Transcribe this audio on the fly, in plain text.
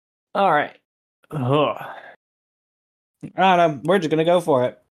All right. Ugh. I don't know. We're just gonna go for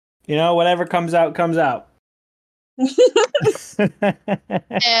it. Whatever comes out, comes out.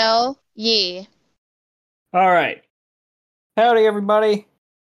 Hell yeah. All right. Howdy, everybody.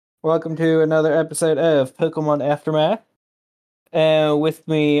 Welcome to another episode of Pokemon Aftermath. And with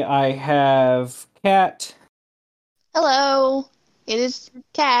me, I have Kat. Hello. It is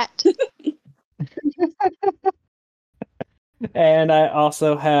Cat. And I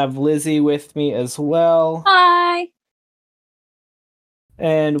also have Lizzie with me as well. Hi.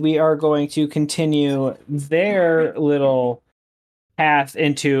 And we are going to continue their little path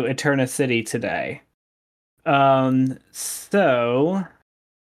into Eterna City today. So...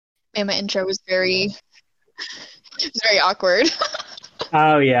 Man, my intro was very awkward.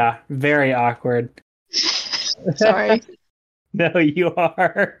 Oh, yeah. Very awkward. Sorry. No, you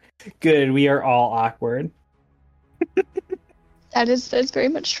are. Good. We are all awkward. That's very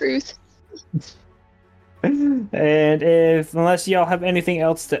much truth. And unless y'all have anything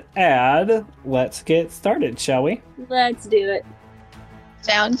else to add, let's get started, shall we? Let's do it.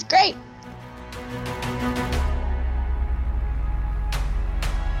 Sounds great.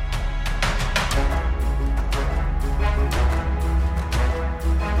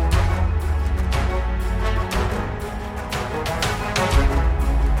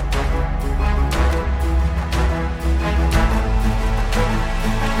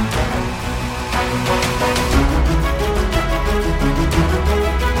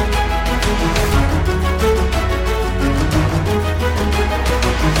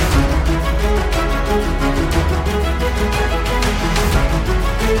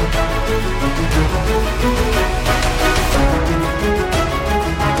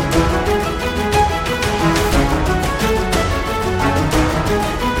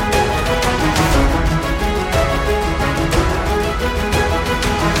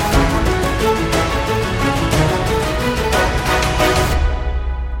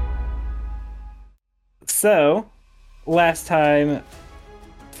 So, last time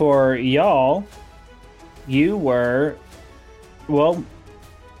for y'all, you were... Well,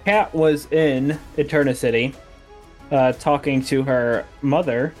 Kat was in Eterna City, talking to her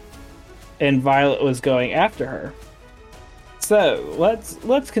mother, and Violet was going after her. So,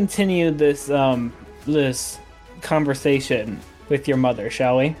 let's continue this this conversation with your mother,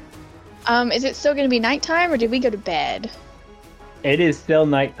 shall we? Is it still going to be nighttime, or did we go to bed? It is still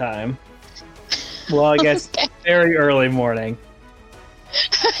nighttime. Well, I guess Okay. very early morning.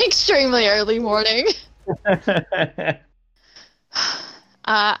 Extremely early morning.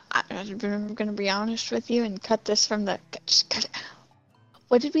 I'm going to be honest with you and cut this from the... Just cut it out.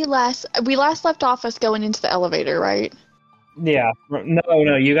 What did we last left off us going into the elevator, right? Yeah.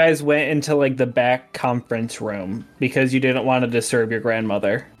 No, you guys went into like the back conference room because you didn't want to disturb your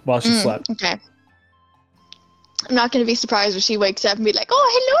grandmother while she slept. Okay. I'm not going to be surprised if she wakes up and be like,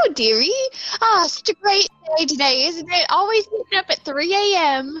 "Oh, hello, dearie. Ah, such a great day today, isn't it? Always waking up at 3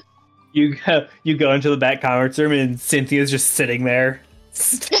 a.m. You go into the back conference room and Cynthia's just sitting there.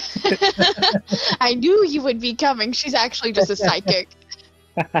 I knew you would be coming. She's actually just a psychic.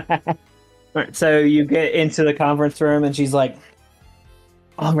 Alright, so you get into the conference room and she's like,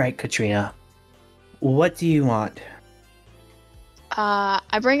 "All right, Katrina, what do you want?"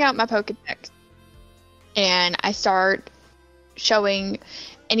 I bring out my Pokedex and I start showing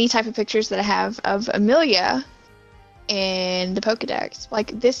any type of pictures that I have of Amelia in the Pokedex.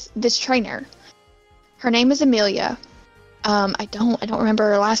 Like this trainer. Her name is Amelia. I don't remember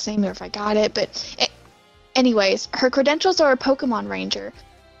her last name or if I got it, but anyways, her credentials are a Pokemon Ranger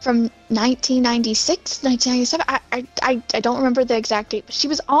from 1996, 1997. I don't remember the exact date, but she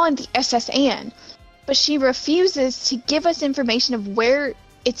was on the SS Anne, but she refuses to give us information of where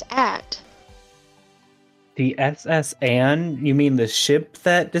it's at. The SS Anne? You mean the ship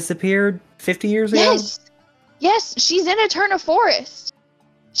that disappeared 50 years ago? Yes, she's in Eterna Forest.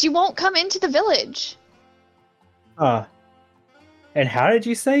 She won't come into the village. And how did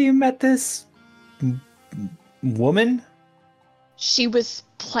you say you met this woman? She was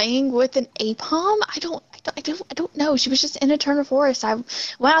playing with an Apom? I don't know. She was just in Eterna Forest. I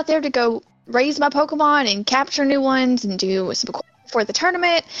went out there to go raise my Pokemon and capture new ones and do some for the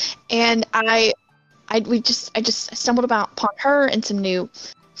tournament, and I just stumbled upon her and some new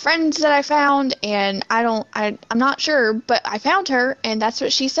friends that I found, and I'm not sure, but I found her, and that's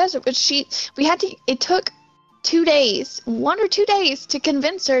what she says. It took 2 days, 1 or 2 days, to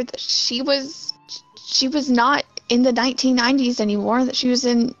convince her that she was not in the 1990s anymore, that she was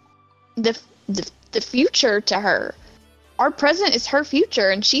in the future to her. Our present is her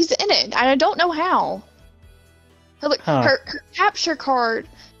future, and she's in it. I don't know how. Look, her capture card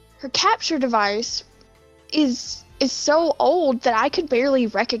her capture device is so old that I could barely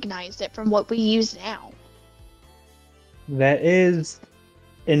recognize it from what we use now. That is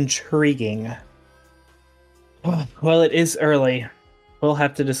intriguing. Well, it is early. We'll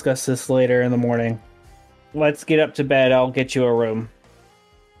have to discuss this later in the morning. Let's get up to bed. I'll get you a room.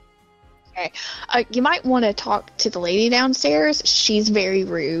 Okay. You might want to talk to the lady downstairs. She's very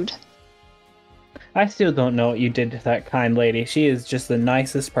rude. I still don't know what you did to that kind lady. She is just the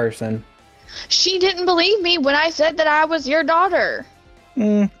nicest person. She didn't believe me when I said that I was your daughter.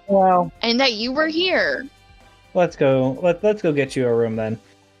 Well, and that you were here. Let's go. Let's go get you a room then.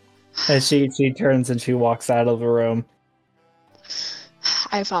 As she turns and she walks out of the room.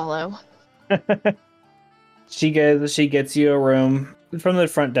 I follow. She gets you a room from the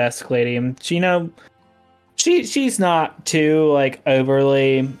front desk lady. And she's not too like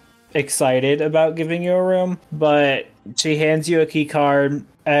overly excited about giving you a room, but she hands you a key card,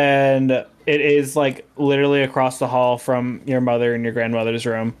 and it is like literally across the hall from your mother and your grandmother's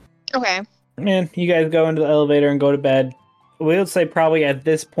room. Okay. And you guys go into the elevator and go to bed. We'll say probably at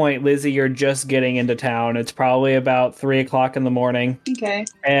this point, Lizzie, you're just getting into town. It's probably about 3 o'clock in the morning. Okay.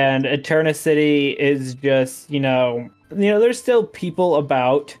 And Eterna City is just, there's still people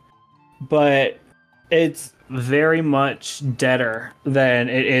about, but it's very much deader than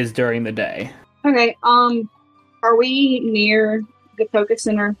it is during the day. Okay. Are we near the Focus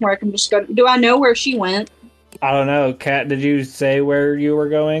Center where I can just go? Do I know where she went? I don't know. Kat, did you say where you were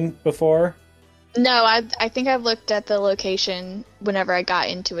going before? No, I think I looked at the location whenever I got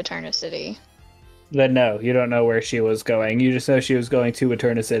into Eterna City. Then no, you don't know where she was going. You just know she was going to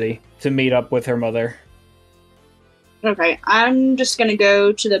Eterna City to meet up with her mother. Okay, I'm just gonna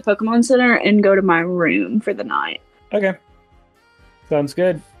go to the Pokemon Center and go to my room for the night. Okay. Sounds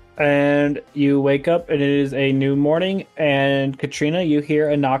good. And you wake up and it is a new morning, and Katrina, you hear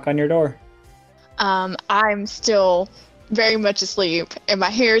a knock on your door. I'm still very much asleep, and my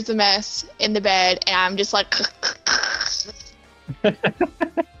hair is a mess in the bed, and I'm just like...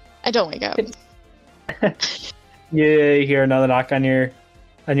 I don't wake up. You hear another knock on your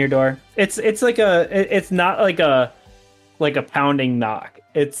door. It's like it's not like a pounding knock.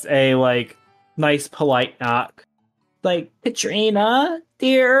 It's a like nice polite knock. Like, Katrina,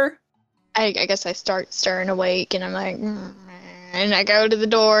 dear. I guess I start stirring awake, and I'm like, and I go to the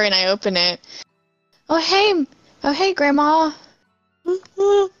door and I open it. Oh hey, Grandma.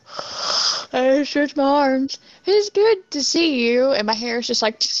 I stretch my arms. It's good to see you. And my hair is just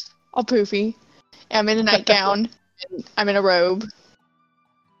like all poofy. I'm in a nightgown. And I'm in a robe.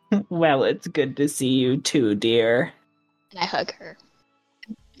 Well, it's good to see you too, dear. And I hug her.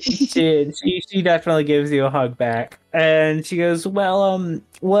 She definitely gives you a hug back. And she goes, well,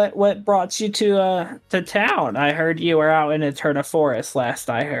 what brought you to town? I heard you were out in Eterna Forest last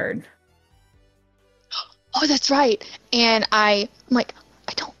I heard. Oh, that's right. And I'm like,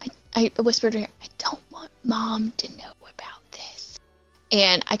 I whispered to her, I don't want Mom to know about this.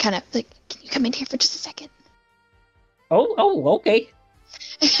 And I kind of like, can you come in here for just a second? Oh, okay.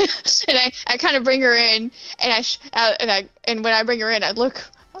 And I kind of bring her in, and when I bring her in, I look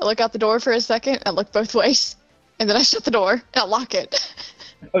out the door for a second, I look both ways, and then I shut the door and I lock it.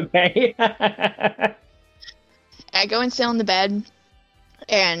 Okay. I go and sit on the bed,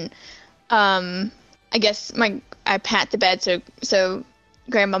 and I guess I pat the bed so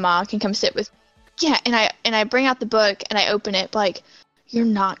Grandmama can come sit with. Yeah, and I bring out the book and I open it like, you're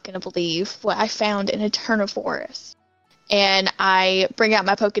not gonna believe what I found in Eterna Forest. And I bring out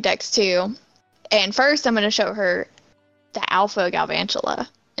my Pokedex too. And first I'm gonna show her the Alpha Galvantula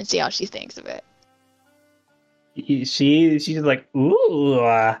and see how she thinks of it. She's like, ooh,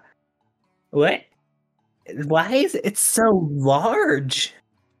 what? Why is it so large?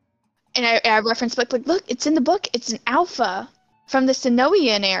 And I reference book, like, look, it's in the book. It's an Alpha from the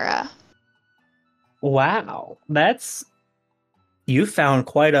Sinnohian era. Wow, you found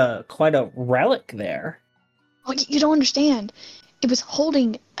quite a relic there. Oh, you don't understand. It was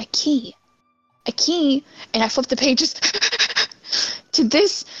holding a key, and I flipped the pages to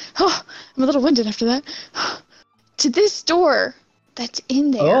this. Oh, I'm a little winded after that. To this door that's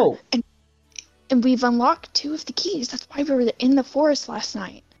in there. Oh, and we've unlocked 2 of the keys. That's why we were in the forest last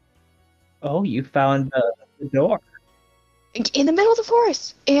night. oh, you found the door. In the middle of the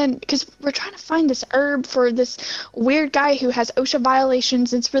forest. And because we're trying to find this herb for this weird guy who has OSHA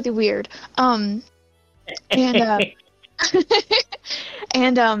violations. It's really weird. And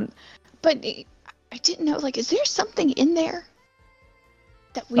but I didn't know, like, is there something in there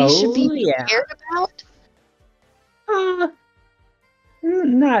that we should be prepared about?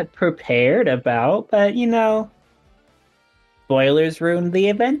 Not prepared about, but spoilers ruined the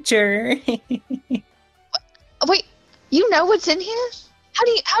adventure. Wait, you know what's in here? How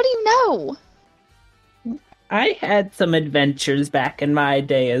do you know? I had some adventures back in my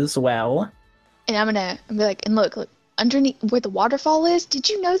day as well. And I'm gonna be like, and look underneath where the waterfall is. Did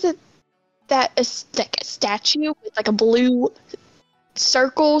you know that is like a statue with like a blue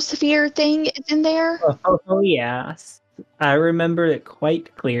circle sphere thing is in there? Oh yeah. I remember it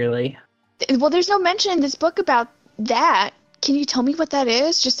quite clearly. Well, there's no mention in this book about that. Can you tell me what that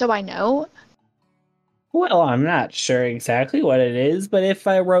is, just so I know? Well, I'm not sure exactly what it is, but if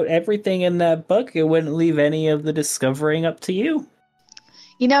I wrote everything in that book, it wouldn't leave any of the discovering up to you.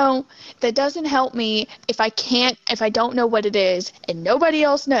 You know, that doesn't help me if I don't know what it is, and nobody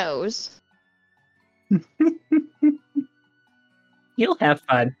else knows. You'll have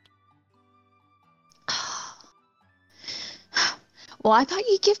fun. Well, I thought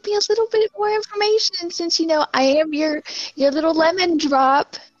you'd give me a little bit more information since, I am your little lemon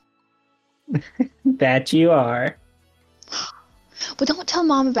drop. That you are. But don't tell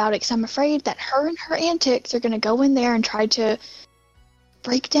Mom about it, because I'm afraid that her and her antics are going to go in there and try to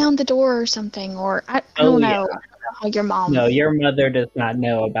break down the door or something, or I don't know. Yeah. I don't know how your mom... No, your mother does not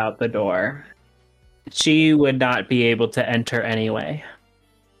know about the door. She would not be able to enter anyway.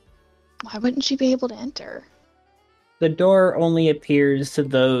 Why wouldn't she be able to enter? The door only appears to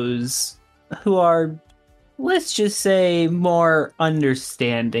those who are, let's just say, more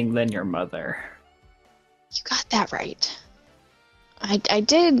understanding than your mother. You got that right. I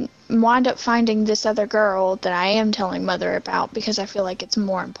did wind up finding this other girl that I am telling Mother about because I feel like it's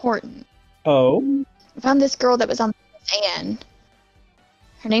more important. Oh? I found this girl that was on SSN.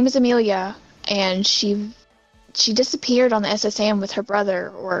 Her name is Amelia, and she disappeared on the SSN with her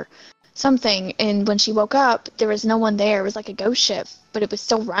brother or something, and when she woke up, there was no one there. It was like a ghost ship, but it was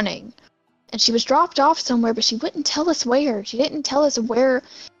still running. And she was dropped off somewhere, but she wouldn't tell us where. She didn't tell us where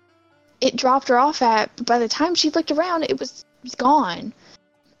it dropped her off at, but by the time she looked around, it was gone.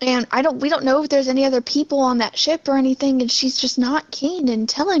 And we don't know if there's any other people on that ship or anything, and she's just not keen in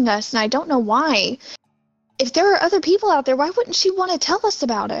telling us, and I don't know why. If there are other people out there, why wouldn't she want to tell us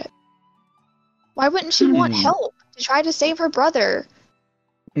about it? Why wouldn't she want help to try to save her brother?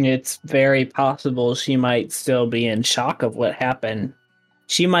 It's very possible she might still be in shock of what happened.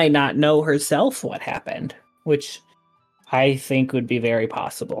 She might not know herself what happened, which I think would be very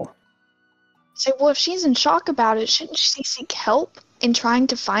possible. So, well, if she's in shock about it, shouldn't she seek help in trying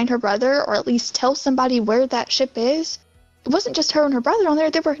to find her brother, or at least tell somebody where that ship is? It wasn't just her and her brother on there.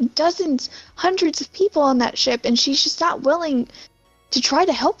 There were dozens, hundreds of people on that ship, and she's just not willing to try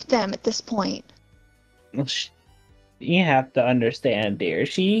to help them at this point. You have to understand, dear.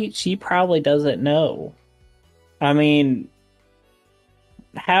 She probably doesn't know. I mean,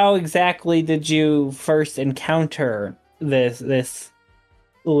 how exactly did you first encounter this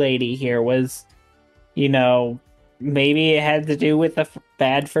lady here? Was, maybe it had to do with a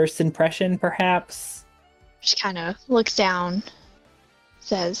bad first impression, perhaps? She kind of looks down,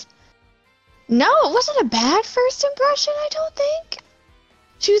 says, "No, it wasn't a bad first impression, I don't think.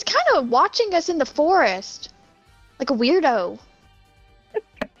 She was kind of watching us in the forest, like a weirdo,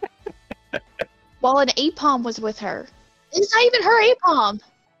 while an APOM was with her. It's not even her APOM."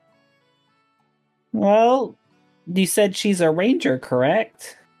 Well, you said she's a ranger,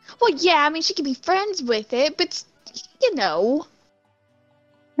 correct? Well, yeah, I mean, she could be friends with it, but,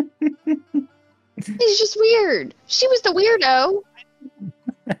 it's just weird. She was the weirdo.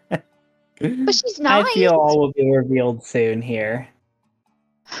 But she's nice. I feel all will be revealed soon here.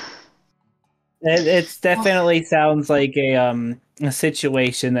 It definitely sounds like a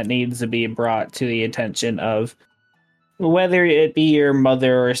situation that needs to be brought to the attention of whether it be your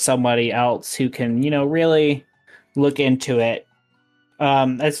mother or somebody else who can, really look into it.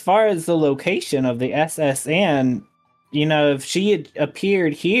 As far as the location of the SSN, if she had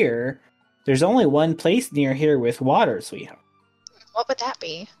appeared here, there's only one place near here with water, sweetheart. What would that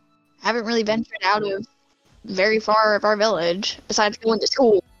be? I haven't really ventured out of very far of our village, besides going to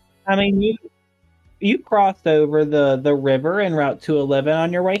school. I mean, you crossed over the river en Route 211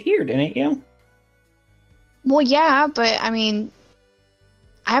 on your way here, didn't you? Well, yeah, but I mean,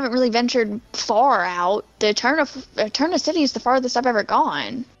 I haven't really ventured far out. The Eterna City is the farthest I've ever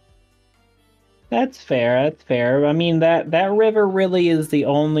gone. That's fair. I mean, that river really is the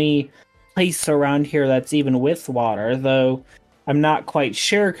only place around here that's even with water, though I'm not quite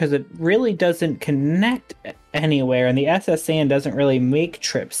sure because it really doesn't connect anywhere, and the SSN doesn't really make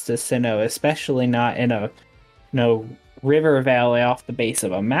trips to Sinnoh, especially not in a river valley off the base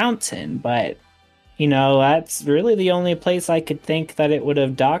of a mountain. But that's really the only place I could think that it would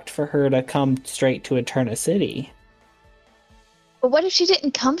have docked for her to come straight to Eterna City. But what if she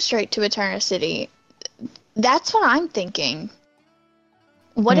didn't come straight to Eterna City? That's what I'm thinking.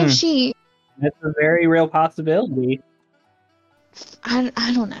 What if she... That's a very real possibility. I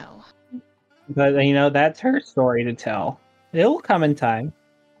don't know. But, that's her story to tell. It'll come in time.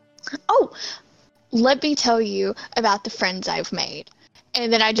 Oh, let me tell you about the friends I've made.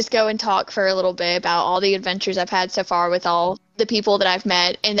 And then I just go and talk for a little bit about all the adventures I've had so far with all the people that I've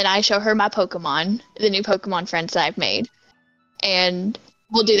met. And then I show her my Pokemon, the new Pokemon friends that I've made. And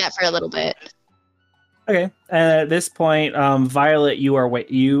we'll do that for a little bit. Okay. At this point, Violet,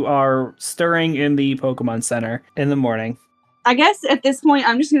 you are stirring in the Pokemon Center in the morning. I guess at this point,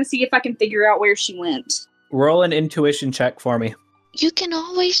 I'm just going to see if I can figure out where she went. Roll an intuition check for me. You can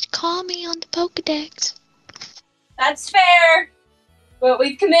always call me on the Pokedex. That's fair. But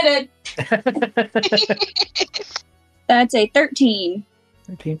we've committed. That's a 13.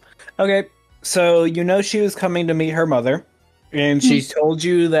 13. Okay. So she was coming to meet her mother. And she's told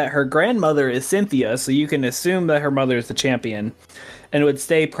you that her grandmother is Cynthia, so you can assume that her mother is the champion. And would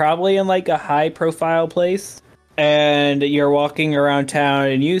stay probably in like a high-profile place. And you're walking around town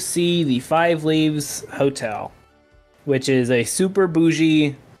and you see the Five Leaves Hotel, which is a super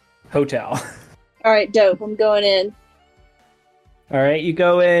bougie hotel. Alright, dope. I'm going in. Alright, you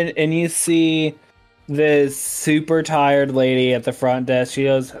go in and you see this super tired lady at the front desk. She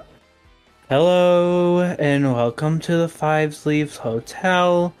goes, "Hello, and welcome to the Five Leaves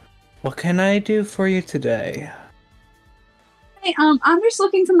Hotel. What can I do for you today?" Hey, I'm just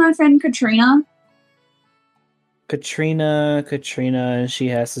looking for my friend Katrina. Katrina, and she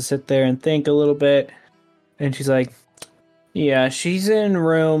has to sit there and think a little bit. And she's like, "Yeah, she's in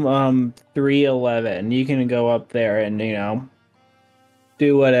room 311. You can go up there and,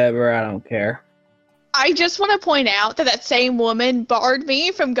 do whatever. I don't care." I just want to point out that same woman barred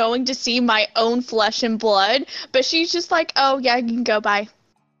me from going to see my own flesh and blood, but she's just like, "Oh, yeah, you can go, bye."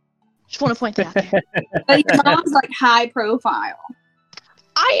 Just want to point that out there. But your mom's like high profile.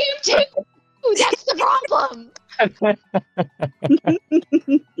 I am too! That's the problem!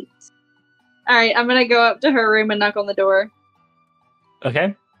 Alright, I'm gonna go up to her room and knock on the door.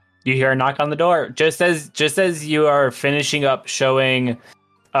 Okay. You hear a knock on the door. Just as you are finishing up showing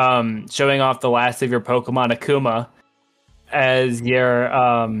off the last of your Pokemon Akuma, as your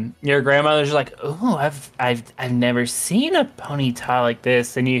grandmother's like, "Oh, I've never seen a Ponyta like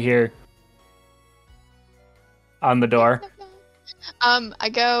this," and you hear on the door. I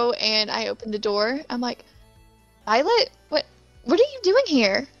go and I open the door. I'm like, "Violet, what are you doing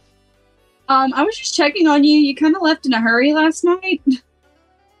here?" I was just checking on you. You kind of left in a hurry last night.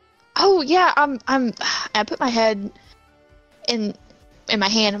 Oh yeah, I put my head in my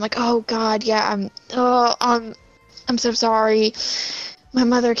hand. I'm like, "Oh God, yeah, I'm so sorry. My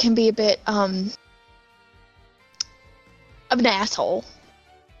mother can be a bit of an asshole."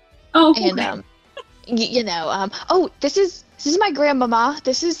 Oh, and okay. Oh, this is my grandmama.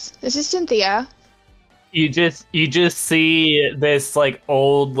 This is Cynthia. You just see this like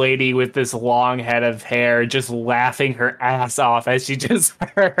old lady with this long head of hair just laughing her ass off as she just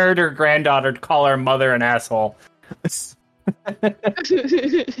heard her granddaughter call her mother an asshole.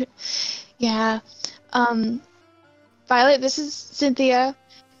 Yeah. Violet, this is Cynthia.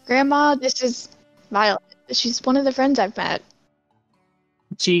 Grandma, this is Violet. She's one of the friends I've met.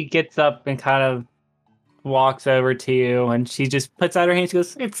 She gets up and kind of walks over to you, and she just puts out her hands and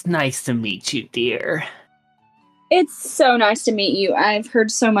goes, "It's nice to meet you, dear." It's so nice to meet you. I've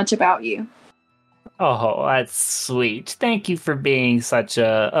heard so much about you. Oh, that's sweet. Thank you for being such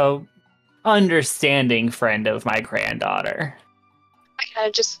a understanding friend of my granddaughter. I kind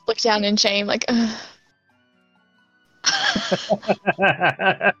of just look down in shame, like, ugh.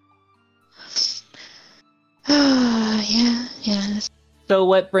 Yeah. So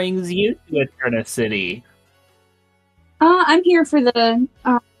what brings you to Eterna City? I'm here for the,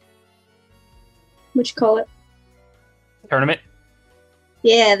 what you call it? Tournament?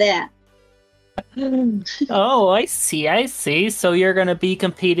 Yeah, that. Oh, I see. So you're gonna be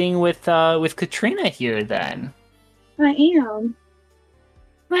competing with Katrina here then? I am.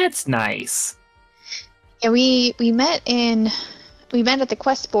 That's nice. Yeah, we met at the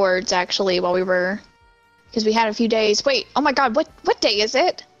quest boards actually because we had a few days. Wait, oh my God, what day is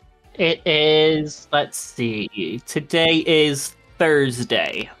it? It is, let's see, today is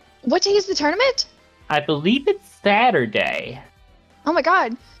Thursday. What day is the tournament? I believe it's Saturday. Oh my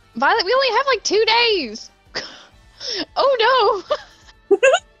God, Violet, we only have like 2 days. Oh no.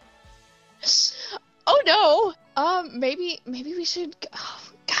 Oh no. Maybe we should. Oh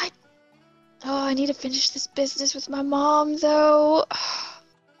God. Oh, I need to finish this business with my mom though.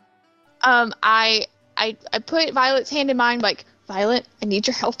 I put Violet's hand in mine, like, Violet, I need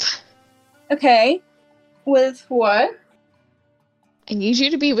your help. Okay. With what? I need you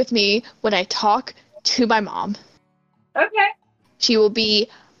to be with me when I talk to my mom. Okay. She will be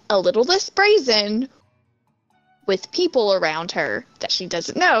a little less brazen with people around her that she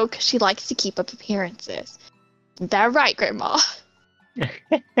doesn't know because she likes to keep up appearances. Isn't that right, Grandma?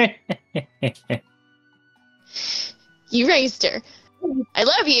 You raised her. I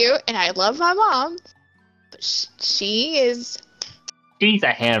love you, and I love my mom, but she is She's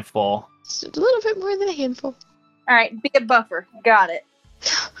a handful. just a little bit more than a handful. All right, be a buffer. Got it.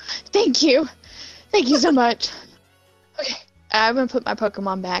 Thank you. Thank you so much. Okay, I'm gonna put my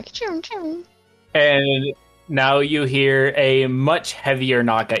Pokemon back. Choom, choom. And now you hear a much heavier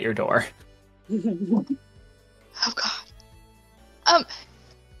knock at your door. Oh God.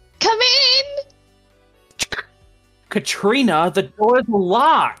 Come in. Katrina, the door is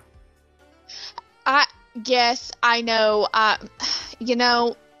locked. Yes, I know. You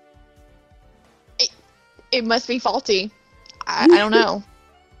know, it must be faulty. I don't know.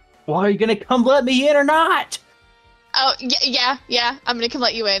 Well, are you gonna come let me in or not? Oh, yeah. I'm gonna come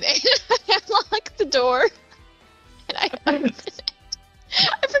let you in. I locked the door. And I forgot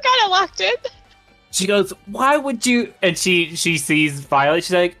I locked it. She goes, why would you? And she sees Violet.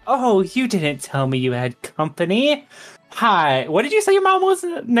 She's like, oh, you didn't tell me you had company. Hi. What did you say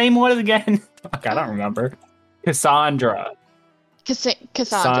your name was again? Fuck, I don't remember. Cassandra.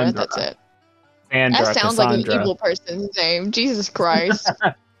 Cassandra, that's it. Sandra, That sounds like an evil person's name. Jesus Christ.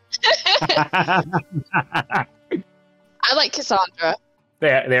 I like Cassandra.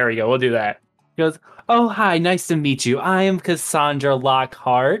 There we go. We'll do that. He goes, oh, hi. Nice to meet you. I am Cassandra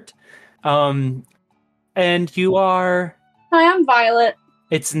Lockhart. And you are... Hi, I'm Violet.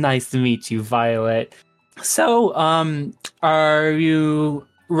 It's nice to meet you, Violet. So, are you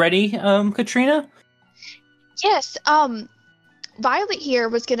ready, Katrina? Yes, Violet here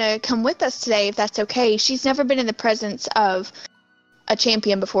was gonna come with us today, if that's okay. She's never been in the presence of a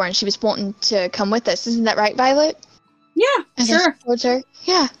champion before, and she was wanting to come with us. Isn't that right, Violet? Yeah, And sure. towards her.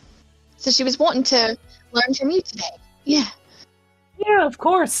 Yeah. So she was wanting to learn from you today. Yeah. Yeah, of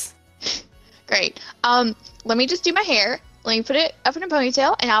course. Great. Let me just do my hair. Let me put it up in a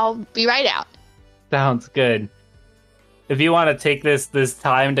ponytail, and I'll be right out. Sounds good. If you want to take this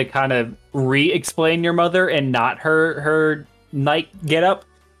time to kind of re-explain your mother and not her night get-up.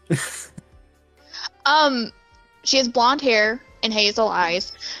 She has blonde hair and hazel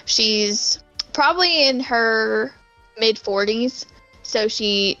eyes. She's probably in her mid-40s, so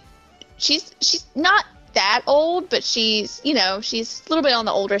she's not that old, but she's a little bit on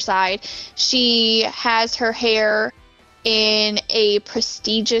the older side. She has her hair in a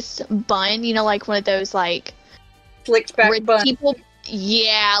prestigious bun, like one of those like Flicked back rich bun. people,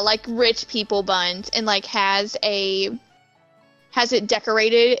 like rich people buns, and like has it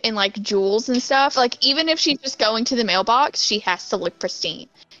decorated in like jewels and stuff. Like even if she's just going to the mailbox, she has to look pristine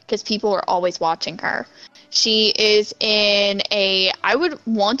because people are always watching her. She is in I would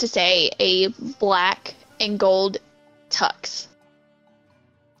want to say a black and gold tux.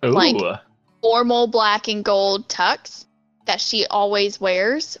 Ooh. Like formal black and gold tux that she always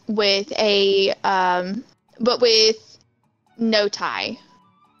wears with but with no tie.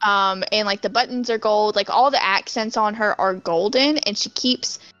 And like the buttons are gold, like all the accents on her are golden, and she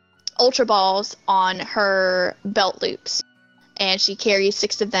keeps Ultra Balls on her belt loops. And she carries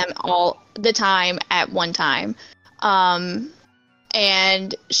 6 of them all the time at one time. And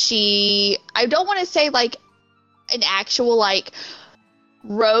I don't want to say like an actual like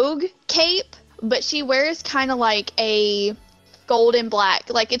rogue cape, but she wears kind of like a gold and black,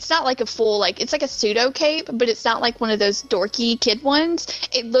 like it's not like a full, like it's like a pseudo cape, but it's not like one of those dorky kid ones.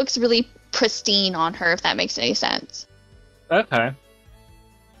 It looks really pristine on her, if that makes any sense. Okay.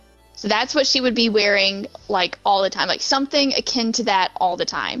 So that's what she would be wearing like all the time, like something akin to that all the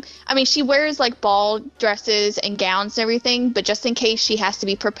time. I mean, she wears like ball dresses and gowns and everything, but just in case she has to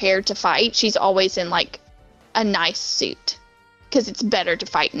be prepared to fight, she's always in like a nice suit, because it's better to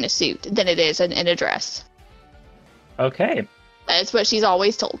fight in a suit than it is in a dress. Okay. That's what she's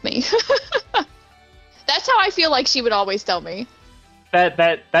always told me. That's how I feel like she would always tell me.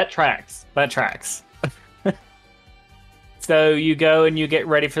 That tracks. That tracks. So you go and you get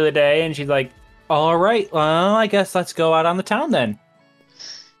ready for the day, and she's like, all right, well, I guess let's go out on the town then.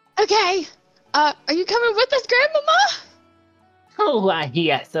 Okay. Are you coming with us, Grandmama? Oh,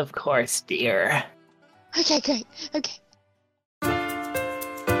 yes, of course, dear. Okay, great. Okay.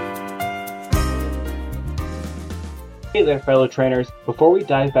 Hey there, fellow trainers. Before we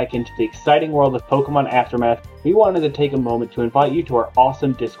dive back into the exciting world of Pokemon Aftermath, we wanted to take a moment to invite you to our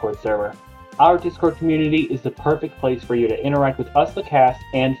awesome Discord server. Our Discord community is the perfect place for you to interact with us, the cast,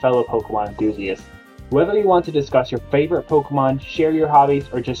 and fellow Pokemon enthusiasts. Whether you want to discuss your favorite Pokemon, share your hobbies,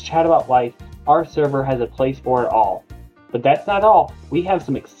 or just chat about life, our server has a place for it all. But that's not all. We have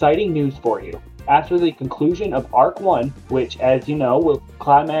some exciting news for you. After the conclusion of Arc 1, which, as you know, will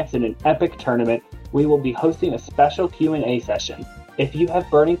climax in an epic tournament, we will be hosting a special Q&A session. If you have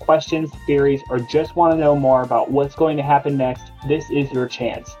burning questions, theories, or just want to know more about what's going to happen next, this is your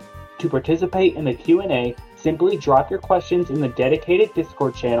chance. To participate in the Q&A, simply drop your questions in the dedicated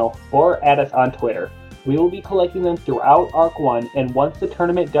Discord channel or add us on Twitter. We will be collecting them throughout Arc 1, and once the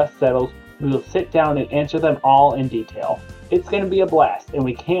tournament dust settles, we will sit down and answer them all in detail. It's going to be a blast, and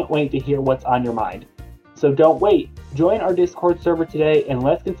we can't wait to hear what's on your mind. So don't wait. Join our Discord server today, and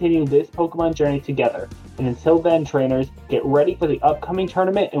let's continue this Pokemon journey together. And until then, trainers, get ready for the upcoming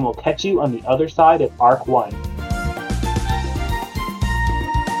tournament, and we'll catch you on the other side of Arc 1.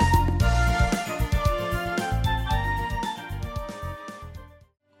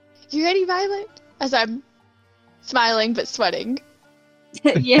 You ready, Violet? As I'm smiling but sweating.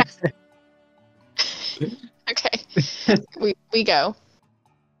 Yeah. Okay. we go.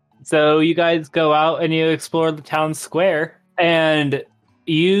 So you guys go out and you explore the town square, and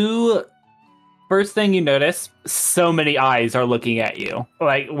first thing you notice, so many eyes are looking at you.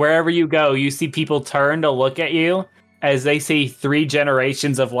 Like, wherever you go, you see people turn to look at you as they see 3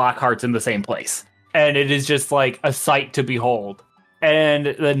 generations of Lockharts in the same place. And it is just like a sight to behold.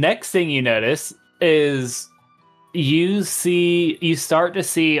 And the next thing you notice is you start to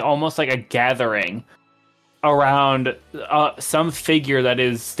see almost like a gathering around some figure that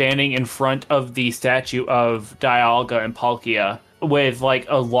is standing in front of the statue of Dialga and Palkia with like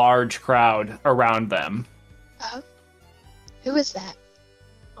a large crowd around them. Who is that?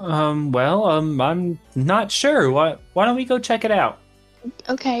 I'm not sure. Why don't we go check it out?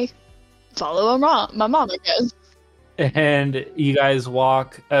 Okay. Follow my mom, I guess. And you guys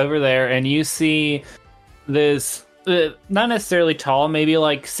walk over there and you see this not necessarily tall, maybe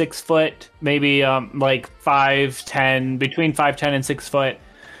like 6 foot, maybe like 5'10", between 5'10" and 6 foot.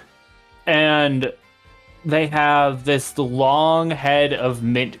 And they have this long head of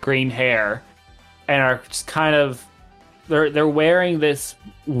mint green hair and are just kind of they're wearing this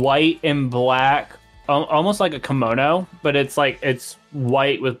white and black, almost like a kimono, but it's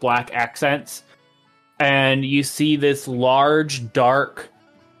white with black accents. And you see this large, dark,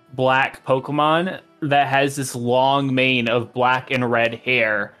 black Pokemon that has this long mane of black and red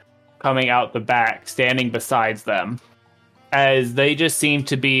hair coming out the back, standing beside them, as they just seem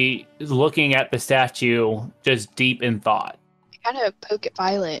to be looking at the statue just deep in thought. I kind of poke at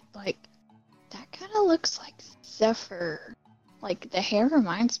Violet, like, that kind of looks like Zephyr. Like, the hair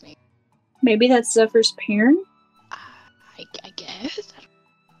reminds me. Maybe that's Zephyr's parent? I guess.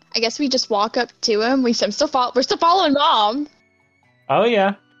 I guess we just walk up to him. We're still following Mom. Oh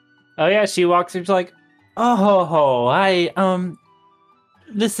yeah. She walks up, she's like,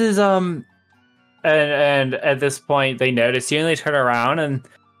 this is and at this point they notice you and they turn around and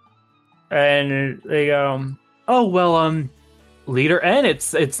they go, oh well, Leader N,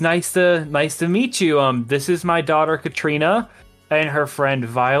 it's nice to meet you. This is my daughter Katrina and her friend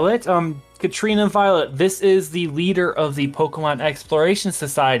Violet. Katrina and Violet, this is the leader of the Pokemon Exploration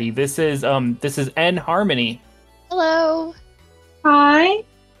Society. This is N Harmony. Hello. Hi.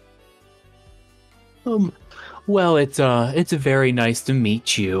 Well, it's very nice to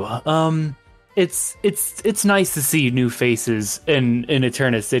meet you. It's nice to see new faces in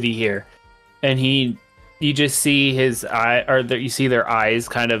Eterna City here. And you just see his eye, you see their eyes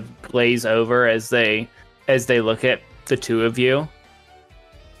kind of glaze over as they look at the two of you.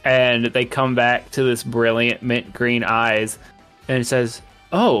 And they come back to this brilliant mint green eyes, and it says,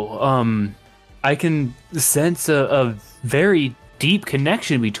 "Oh, I can sense a very deep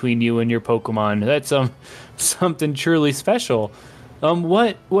connection between you and your Pokemon. That's something truly special.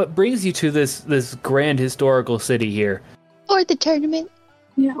 What brings you to this grand historical city here?" Or the tournament.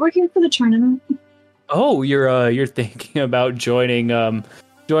 Yeah, we're here for the tournament. Oh, you're thinking about joining the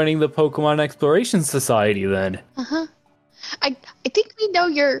Pokemon Exploration Society then? Uh-huh. I think we know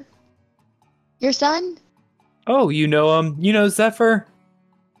your son. Oh, you know Zephyr?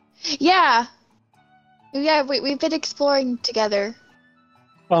 Yeah. Yeah, we've been exploring together.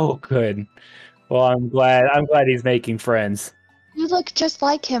 Oh, good. Well, I'm glad he's making friends. You look just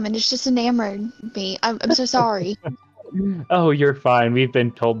like him, and it's just enamored me. I'm so sorry. Oh, you're fine. We've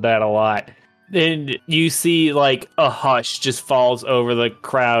been told that a lot. And you see, like, a hush just falls over the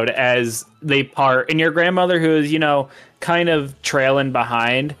crowd as they part. And your grandmother, who is, kind of trailing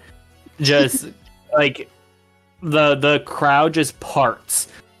behind, just, like, the crowd just parts.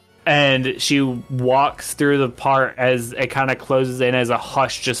 And she walks through the part as it kind of closes in as a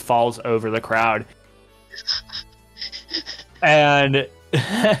hush just falls over the crowd. And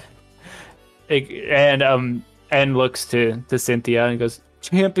and looks to Cynthia and goes,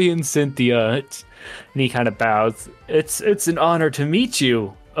 "Champion Cynthia." And he kind of bows. It's an honor to meet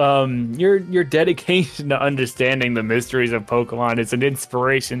you. Your dedication to understanding the mysteries of Pokemon is an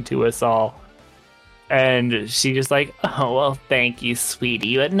inspiration to us all. And she just like, "Oh, well, thank you,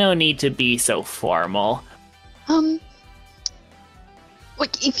 sweetie, but no need to be so formal." Like,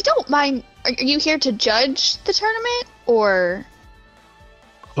 if you don't mind, are you here to judge the tournament, or?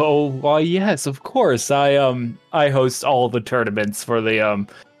 Oh, why yes, of course. I host all the tournaments for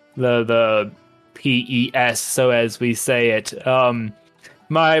the PES, so as we say it.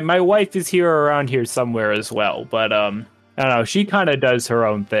 My wife is here around here somewhere as well, but I don't know, she kind of does her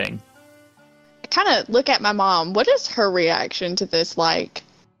own thing. I kind of look at my mom. What is her reaction to this like?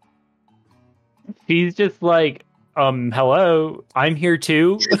 She's just like, hello, I'm here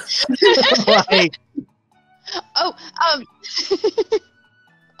too. Like, oh,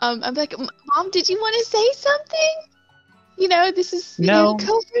 I'm like, Mom, did you want to say something? You know, this is No.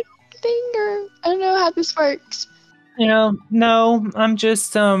 COVID thing, or I don't know how this works. No, I'm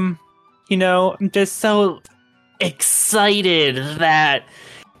just I'm just so excited that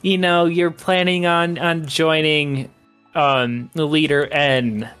you're planning on joining the Leader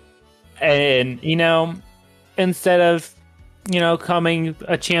N, and instead of coming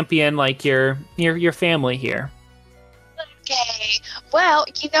a champion like your family here. Okay. Well,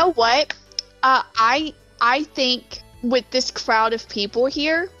 you know what? I think with this crowd of people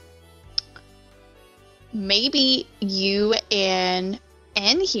here, maybe you and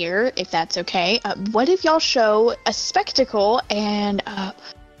here, if that's okay. What if y'all show a spectacle and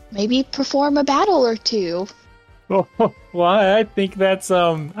maybe perform a battle or two? Well, I think that's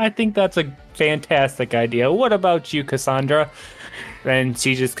a fantastic idea. What about you, Cassandra? And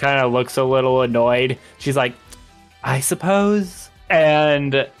she just kind of looks a little annoyed. She's like, I suppose.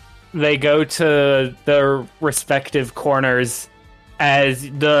 And they go to their respective corners as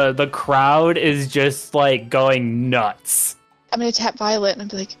the crowd is just like going nuts. I'm gonna tap Violet and I'm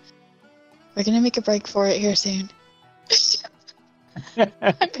like, we're gonna make a break for it here soon. This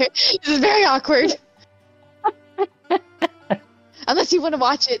is very awkward. Unless you want to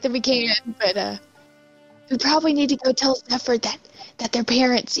watch it, then we can. But we probably need to go tell Stafford that their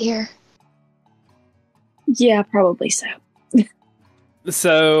parents here. Yeah, probably so.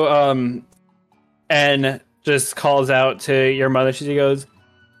 So, N just calls out to your mother. She goes,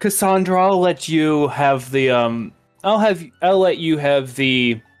 Cassandra, I'll let you have the, I'll let you have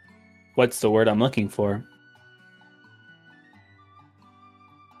the, what's the word I'm looking for?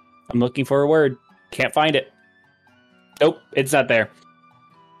 I'm looking for a word. Can't find it. Nope, it's not there.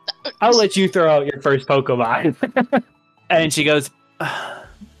 I'll let you throw out your first Pokemon. And she goes,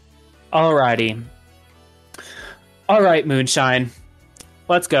 alrighty. Alright, Moonshine.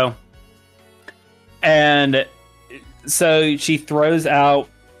 Let's go. And so she throws out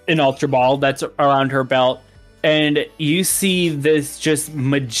an Ultra Ball that's around her belt, and you see this just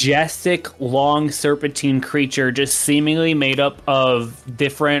majestic, long serpentine creature just seemingly made up of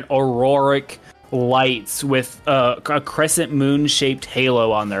different auroric lights with a crescent moon-shaped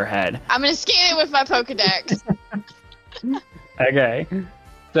halo on their head. I'm gonna scan it with my Pokedex. Okay.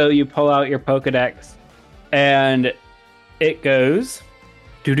 So you pull out your Pokedex, and it goes...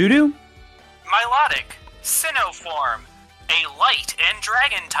 Doo-doo-doo. Milotic, Sinnoh form, a light and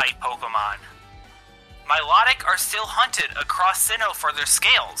dragon-type Pokemon. Milotic are still hunted across Sinnoh for their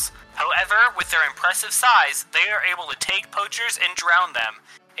scales. However, with their impressive size, they are able to take poachers and drown them.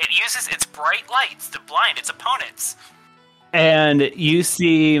 It uses its bright lights to blind its opponents. And you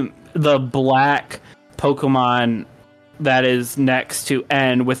see the black Pokemon that is next to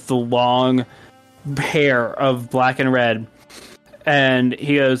N with the long hair of black and red. And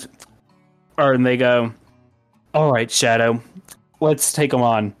he goes, and they go, alright, Shadow, let's take them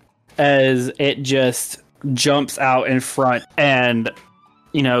on. As it just jumps out in front and,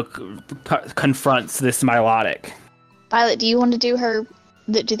 confronts this Milotic. Violet, do you want to do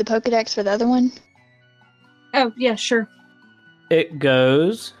the Pokedex for the other one? Oh, yeah, sure. It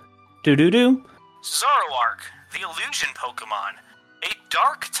goes, doo-doo-doo. Zoroark, the illusion Pokemon, a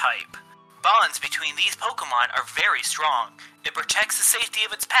dark type. Bonds between these Pokemon are very strong. It protects the safety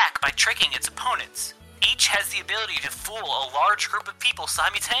of its pack by tricking its opponents. Each has the ability to fool a large group of people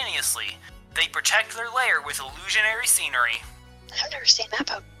simultaneously. They protect their lair with illusionary scenery. I've never seen that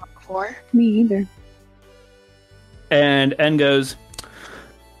Pokemon before. Me either. And N goes,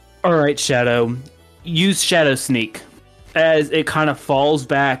 alright, Shadow, use Shadow Sneak. as it kind of falls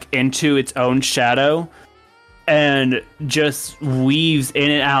back into its own shadow and just weaves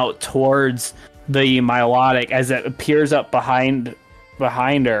in and out towards the Milotic as it appears up behind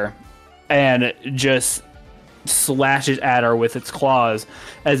her and just slashes at her with its claws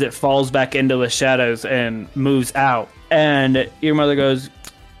as it falls back into the shadows and moves out. And your mother goes,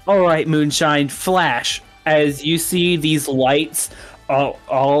 "All right, Moonshine, flash," as you see these lights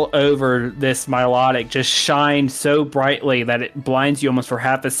all over this Milotic just shine so brightly that it blinds you almost for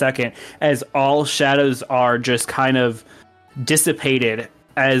half a second as all shadows are just kind of dissipated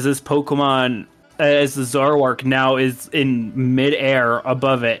as this Pokemon, as the Zoroark now is in midair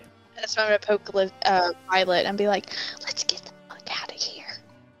above it. That's why I'm gonna poke Violet and be like, "Let's get the fuck out of here."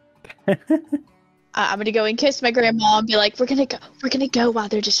 I'm gonna go and kiss my grandma and be like, We're gonna go while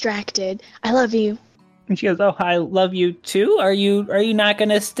they're distracted. I love you." And she goes, "Oh, I love you too. Are you not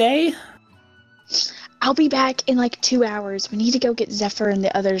gonna stay?" "I'll be back in like 2 hours. We need to go get Zephyr and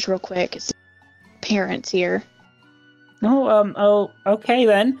the others real quick. It's parents here." Oh, okay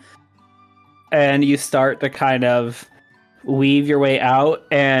then. And you start to kind of weave your way out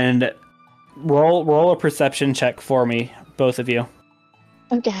and roll a perception check for me, both of you.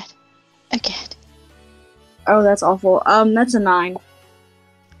 Oh god. Oh god. Oh, that's awful. That's a 9.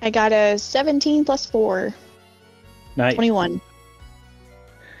 I got a 17 plus 4. Nice. 21.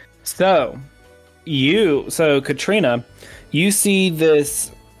 So Katrina, you see this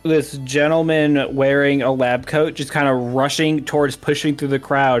gentleman wearing a lab coat just kind of rushing towards pushing through the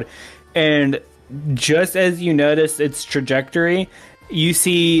crowd, and just as you notice its trajectory, you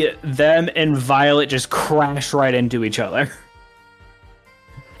see them and Violet just crash right into each other.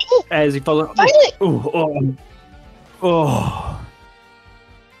 As he follows, Violet!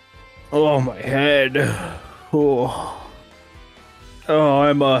 Oh, my head.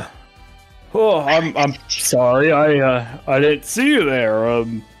 I'm sorry. I didn't see you there. I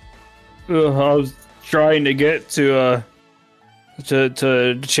was trying to get to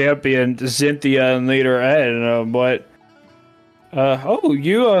champion Cynthia and lead her in, but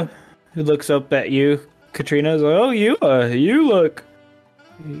you he looks up at you, Katrina's like, "Oh, you look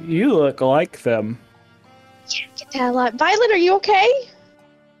like them." Get that a lot. Violet, are you okay?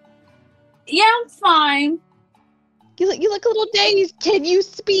 Yeah, I'm fine. You look a little dazed. Can you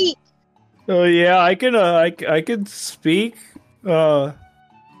speak? Oh yeah, I can speak. I'm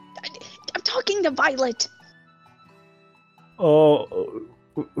talking to Violet. Oh,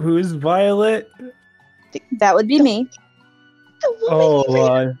 who's Violet? That would be me. The woman you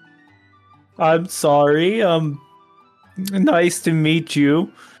ran- I'm sorry. Nice to meet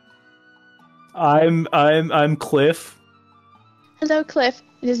you. I'm Cliff. Hello, Cliff.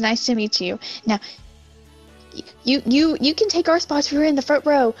 It is nice to meet you. Now, you can take our spots. We were in the front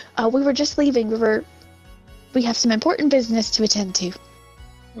row. We were just leaving. We have some important business to attend to.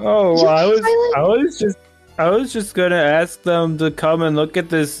 Oh, You well, okay, I was just gonna ask them to come and look at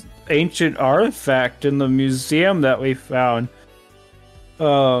this ancient artifact in the museum that we found.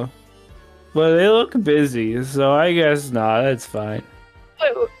 But they look busy, so I guess not. That's fine.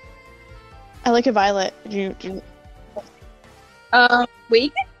 Wait. I look at Violet. We can. God.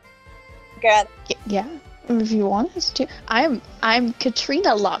 Yeah, if you want us to. I'm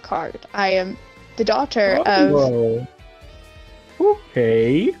Katrina Lockhart. I am the daughter of Oh.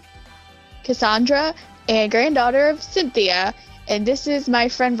 Okay. Cassandra and granddaughter of Cynthia. And this is my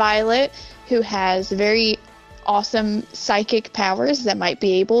friend Violet, who has very awesome psychic powers that might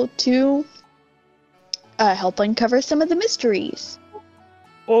be able to help uncover some of the mysteries.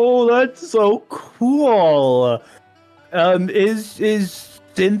 Oh, that's so cool. Is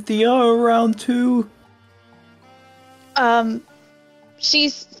Cynthia around too?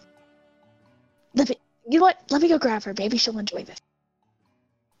 She's. You know what? Let me go grab her. Maybe she'll enjoy this.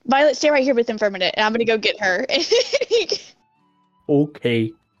 Violet, stay right here with him for a minute, and I'm gonna go get her.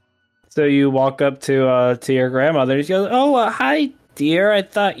 Okay. So you walk up to your grandmother and she goes, "Oh, hi, dear. I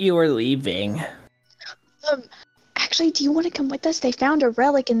thought you were leaving." Actually, do you want to come with us? They found a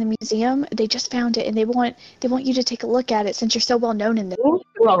relic in the museum. They just found it, and they want you to take a look at it since you're so well known in this.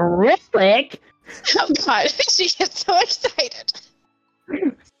 A relic? Oh God, she gets so excited.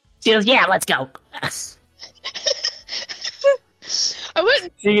 She goes, "Yeah, let's go." I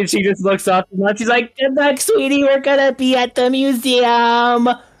wouldn't. She just looks up and she's like, "Good luck, sweetie. We're gonna be at the museum."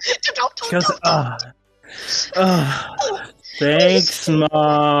 She goes, "Thanks,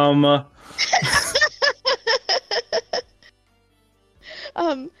 Mom."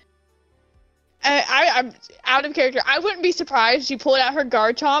 I'm out of character. I wouldn't be surprised she pulled out her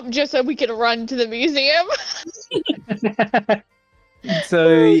Garchomp just so we could run to the museum.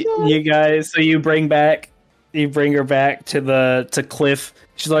 So Oh, God. you bring back you bring her back to Cliff.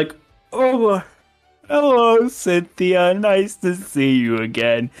 She's like, "Oh, hello, Cynthia. Nice to see you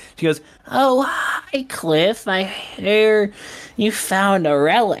again." She goes, Oh, hi, Cliff. I hear you found a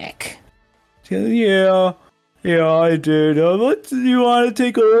relic. she goes, yeah, I did. You want to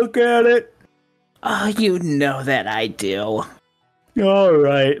take a look at it? Oh, you know that I do. All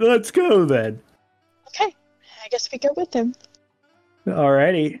right, let's go then. Okay, I guess we go with him.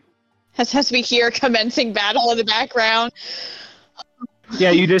 Alrighty. As we hear commencing battle in the background.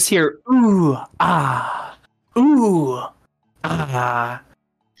 Yeah, you just hear ooh ah, ooh ah,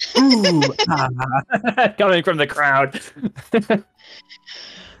 ooh ah, coming from the crowd.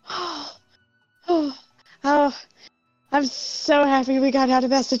 Oh, I'm so happy we got out of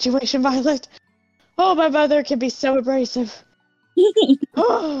that situation, Violet. Oh, my mother can be so abrasive.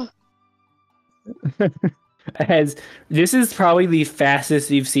 Oh. As this is probably the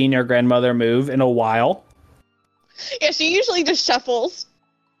fastest you've seen your grandmother move in a while. Yeah, she usually just shuffles.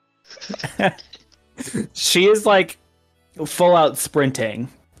 She is like full out sprinting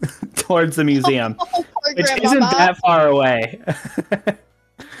towards the museum, Poor which grandmama. isn't that far away.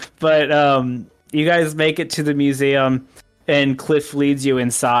 But you guys make it to the museum, and Cliff leads you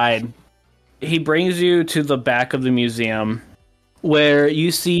inside. He brings you to the back of the museum, where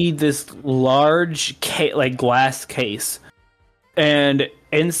you see this large glass case, and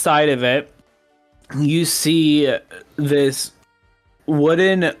inside of it you see this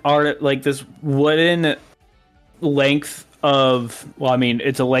wooden length of, well, I mean,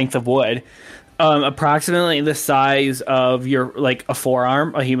 it's a length of wood, approximately the size of your, like, a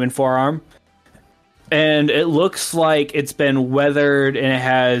human forearm. And it looks like it's been weathered, and it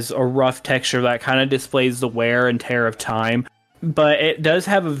has a rough texture that kind of displays the wear and tear of time. But it does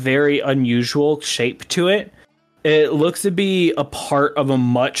have a very unusual shape to it. It looks to be a part of a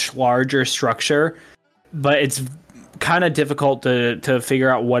much larger structure, but it's kind of difficult to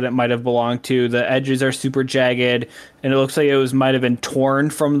figure out what it might have belonged to. The edges are super jagged, and it looks like it might have been torn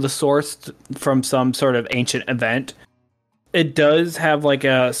from the source from some sort of ancient event. It does have like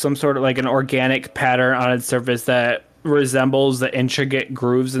some sort of like an organic pattern on its surface that resembles the intricate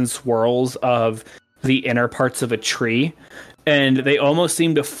grooves and swirls of the inner parts of a tree, and they almost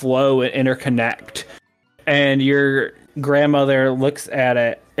seem to flow and interconnect. And your grandmother looks at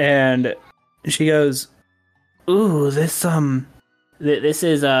it, and she goes, "Ooh, this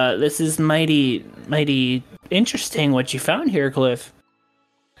is mighty interesting what you found here, Cliff."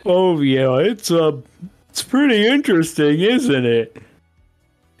 "Oh yeah, it's pretty interesting, isn't it?"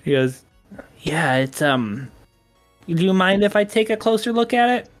 He goes, "Yeah, it's do you mind if I take a closer look at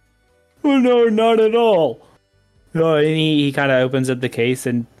it?" "Oh no, not at all." Oh, and he kind of opens up the case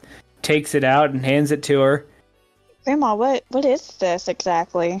and takes it out and hands it to her. Grandma, what is this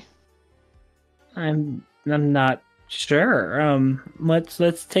exactly? I'm not sure.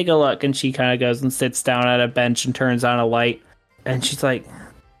 Let's take a look. And she kind of goes and sits down at a bench and turns on a light. And she's like,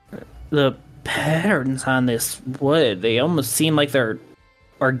 "The patterns on this wood, they almost seem like they're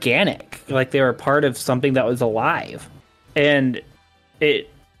organic, like they were part of something that was alive. And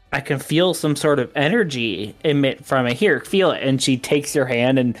I can feel some sort of energy emit from it. Here, feel it." And she takes your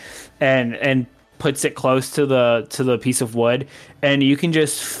hand and puts it close to the piece of wood, and you can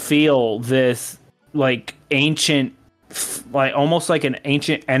just feel this like ancient, like almost like an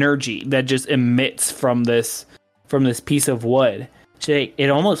ancient energy that just emits from this piece of wood. It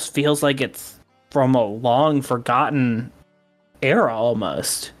almost feels like it's from a long forgotten era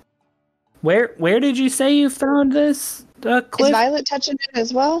almost. Where did you say you found this, Cliff? Is Violet touching it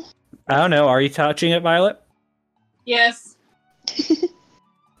as well? I don't know. Are you touching it, Violet? Yes.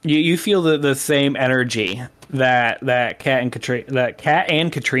 You feel the same energy that Kat and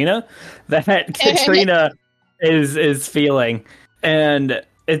Katrina is feeling, and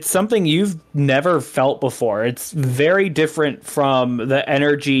it's something you've never felt before. It's very different from the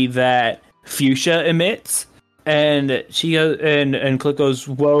energy that Fuchsia emits. And she goes, and Cliff goes,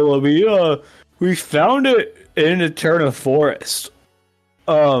 "Well, we found it in Eterna Forest."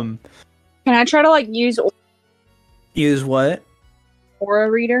 Can I try to Use what?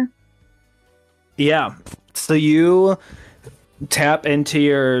 Aura reader? Yeah. So you tap into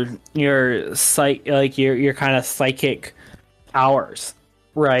your your kind of psychic powers,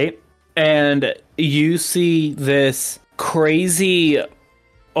 right? And you see this crazy,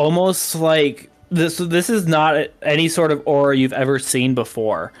 almost like this is not any sort of aura you've ever seen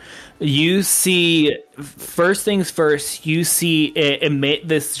before. You see, first things first, you see it emit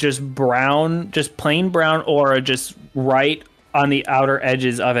this just plain brown aura just right on the outer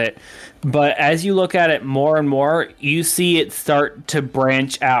edges of it. But as you look at it more and more, you see it start to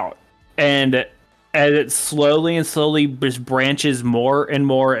branch out. And as it slowly and slowly just branches more and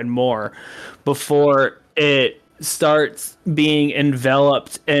more and more before it starts being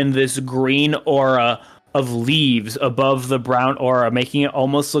enveloped in this green aura of leaves above the brown aura, making it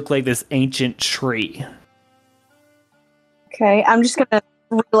almost look like this ancient tree. Okay, I'm just gonna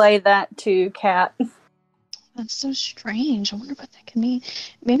relay that to Kat. That's so strange. I wonder what that can mean.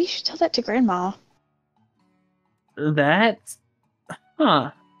 Maybe you should tell that to Grandma. That,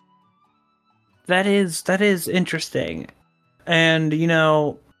 huh? That is interesting. And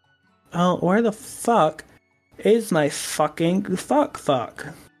oh, where the fuck is my fucking fuck?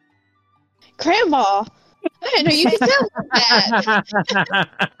 Grandma! I didn't know you could tell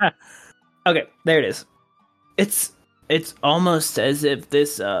that. Okay, there it is. It's almost as if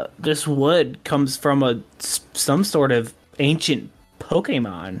this wood comes from some sort of ancient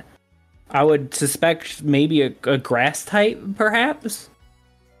Pokemon. I would suspect maybe a grass type, perhaps.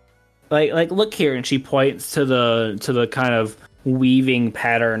 Like look here, and she points to the kind of weaving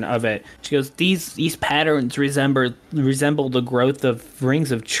pattern of it. She goes, these patterns resemble the growth of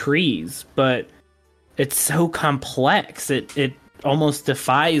rings of trees, but it's so complex it almost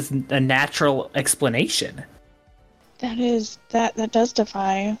defies a natural explanation. That does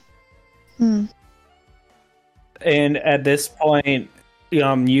defy. And at this point,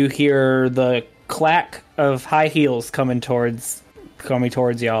 you hear the clack of high heels coming towards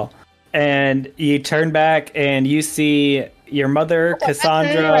y'all, and you turn back and you see your mother,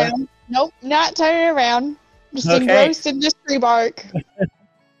 Cassandra. Nope, not turning around. Just Okay. engrossed in this tree bark.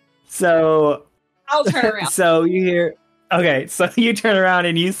 So I'll turn around. So you turn around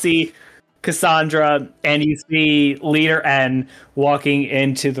and you see Cassandra and you see Leader N walking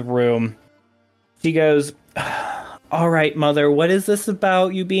into the room. She goes, "All right, Mother, what is this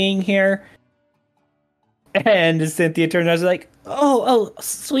about you being here?" And Cynthia turns around and is like, "Oh,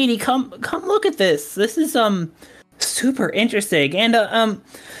 sweetie, come look at this. This is super interesting. And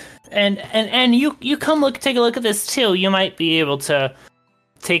you come take a look at this too. You might be able to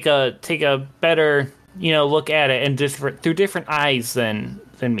take a better, look at it and through different eyes than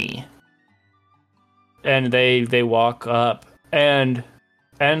me." And they walk up and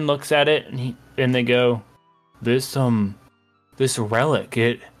looks at it and they go, this relic,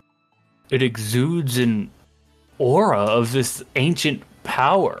 it exudes an aura of this ancient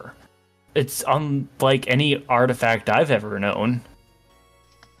power. It's unlike any artifact I've ever known.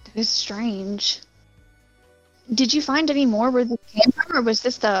 That is strange. Did you find any more where this came from, or was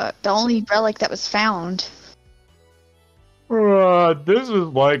this the only relic that was found? This is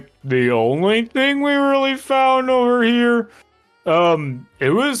like the only thing we really found over here. It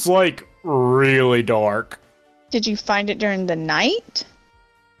was like really dark. Did you find it during the night?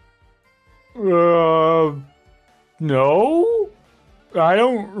 No, I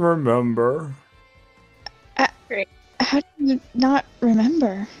don't remember. How do you not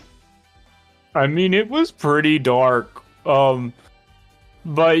remember? I mean, it was pretty dark.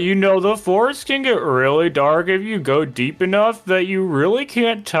 But the forest can get really dark if you go deep enough that you really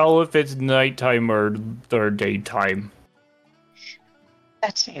can't tell if it's nighttime or daytime.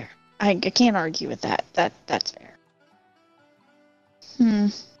 That's fair. I can't argue with that. That's fair.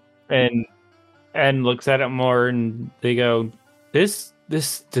 And looks at it more, and they go, This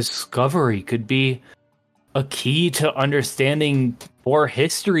discovery could be a key to understanding more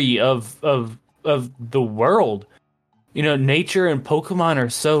history of the world. Nature and Pokemon are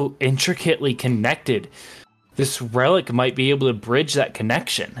so intricately connected. This relic might be able to bridge that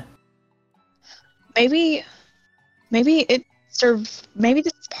connection. Maybe this is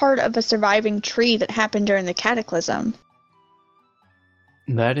part of a surviving tree that happened during the cataclysm.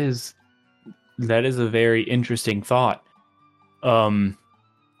 That is a very interesting thought. I'll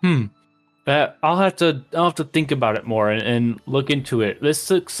have to think about it more and look into it. This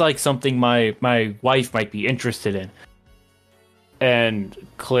looks like something my wife might be interested in. And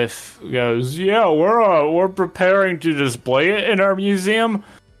Cliff goes, "Yeah, we're preparing to display it in our museum,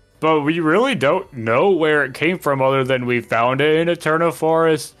 but we really don't know where it came from other than we found it in Eterna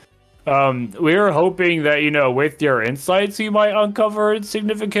Forest. We were hoping that, with your insights you might uncover its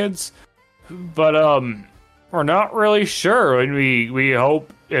significance, but we're not really sure, and we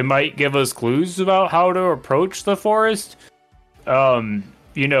hope it might give us clues about how to approach the forest,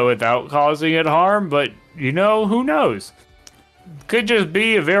 without causing it harm, but, who knows? Could just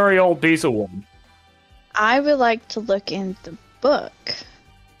be a very old piece of wood." I would like to look in the book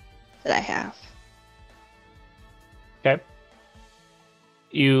that I have. Okay.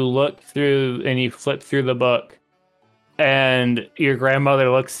 You look through and you flip through the book, and your grandmother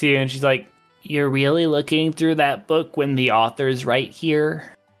looks to you and she's like, "You're really looking through that book when the author's right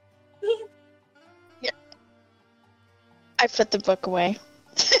here?" I put the book away.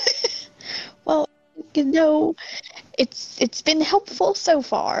 Well, it's been helpful so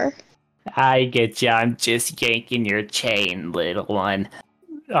far. I get ya. I'm just yanking your chain, little one.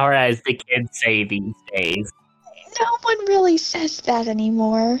 Or as the kids say these days. No one really says that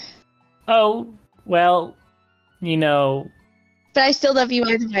anymore. Oh, well, But I still love you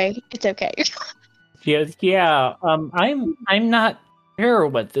either way. It's okay. yeah. I'm not sure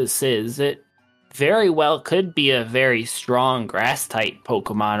what this is. It very well could be a very strong grass-type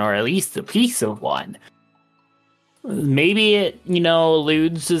Pokemon, or at least a piece of one. Maybe it,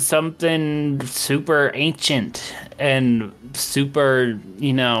 alludes to something super ancient and super,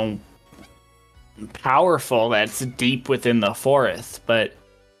 powerful that's deep within the forest. But,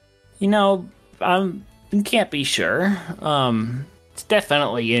 can't be sure. It's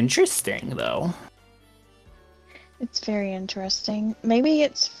definitely interesting, though. It's very interesting. Maybe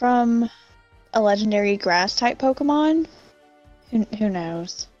it's from a legendary grass-type Pokemon? Who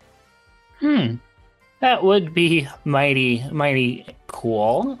knows? That would be mighty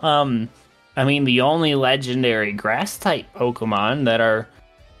cool. The only legendary grass-type Pokemon that are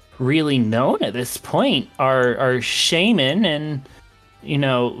really known at this point are Shaman and,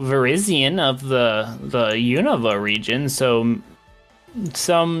 Virizion of the Unova region, so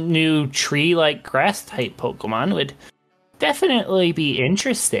some new tree-like grass-type Pokemon would definitely be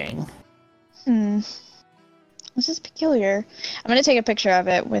interesting. This is peculiar. I'm gonna take a picture of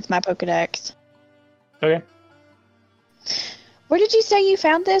it with my Pokedex. Okay. Where did you say you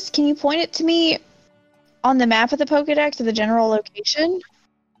found this? Can you point it to me on the map of the Pokedex or the general location?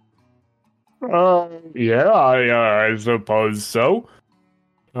 Yeah, I suppose so.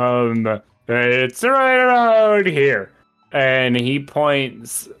 It's right around here. And he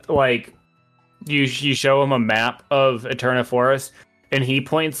points, you show him a map of Eterna Forest, and he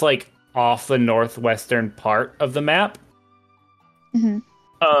points, off the northwestern part of the map.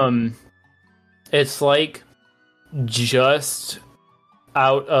 Mm-hmm. It's, just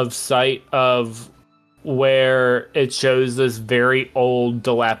out of sight of where it shows this very old,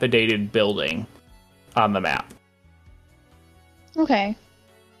 dilapidated building on the map. Okay.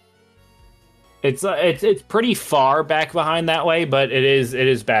 It's pretty far back behind that way, but it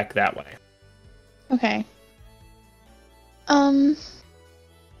is back that way. Okay. I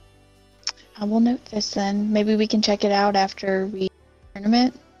will note this then. Maybe we can check it out after we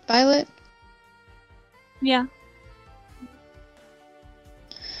tournament, Violet. Yeah.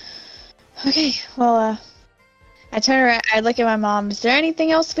 Okay. Well, I turn around. I look at my mom. Is there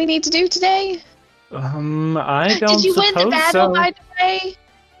anything else we need to do today? I don't. Did you win the battle? So. By the way,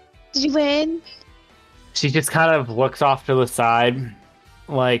 did you win? She just kind of looks off to the side,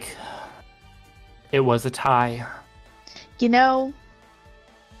 like it was a tie.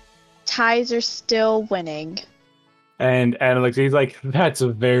 Ties are still winning. And he's like, that's a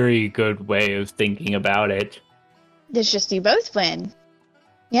very good way of thinking about it. It's just you both win.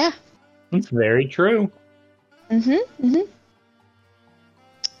 Yeah. It's very true.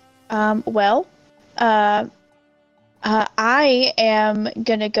 Well, I am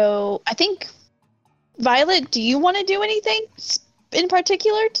gonna go. I think, Violet, do you want to do anything in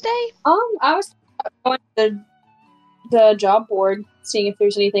particular today? I was going to the job board, seeing if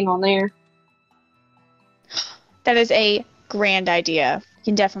there's anything on there. That is a grand idea. You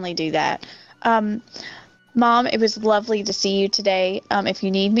can definitely do that. Mom, it was lovely to see you today. If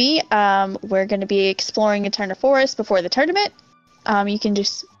you need me, we're going to be exploring Eterna Forest before the tournament. You can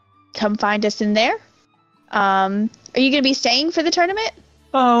just come find us in there. Are you going to be staying for the tournament?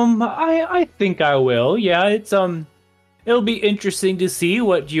 I think I will. Yeah, it'll be interesting to see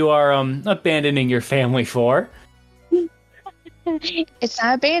what you are abandoning your family for. It's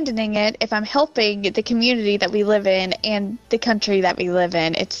not abandoning it. If I'm helping the community that we live in and the country that we live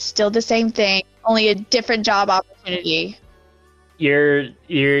in, it's still the same thing, only a different job opportunity. Your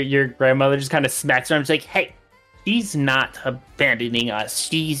grandmother just kind of smacks her and is like, hey, she's not abandoning us.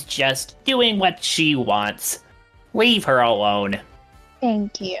 She's just doing what she wants. Leave her alone.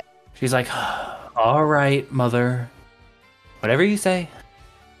 Thank you. She's like, all right, mother. Whatever you say.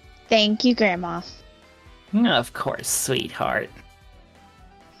 Thank you, Grandma. Of course, sweetheart.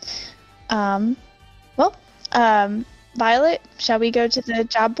 Violet, shall we go to the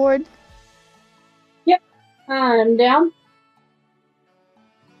job board? Yep, I'm down.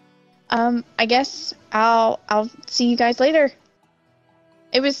 I guess I'll see you guys later.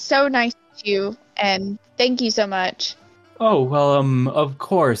 It was so nice to meet you, and thank you so much. Oh, well, of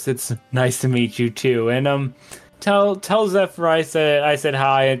course, it's nice to meet you too. And tell Zephyr I said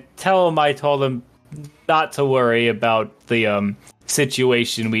hi, and tell him I told him not to worry about the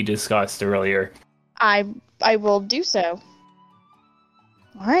situation we discussed earlier. I will do so.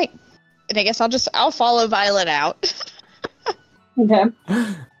 All right. And I guess I'll follow Violet out. Okay.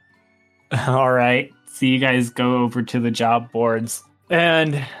 All right. So you guys go over to the job boards,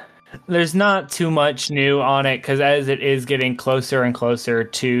 and there's not too much new on it because as it is getting closer and closer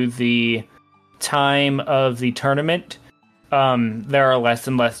to the time of the tournament, there are less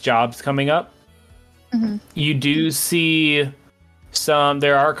and less jobs coming up. Mm-hmm. You do see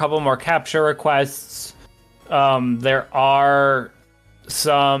there are a couple more capture requests. There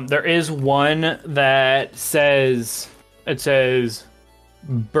is one that says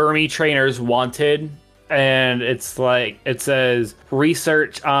Burmy trainers wanted, and it says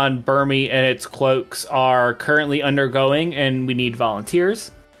research on Burmy and its cloaks are currently undergoing and we need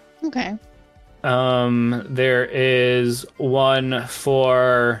volunteers. Okay. There is one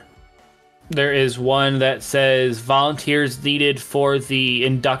that says volunteers needed for the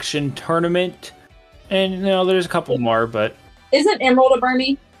induction tournament. And there's a couple more, but Isn't Emerald a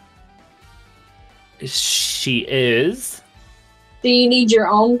Burmy? she is. Do you need your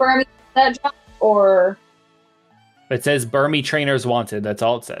own Burmy for that job, or It says Burmy trainers wanted. That's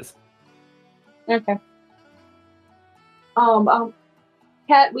all it says. okay?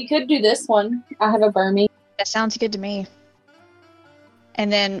 Kat, we could do this one. I have a Burmy. That sounds good to me.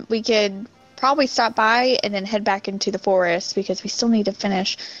 And then we could probably stop by and then head back into the forest because we still need to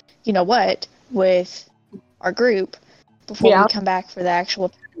finish, with our group before we come back for the actual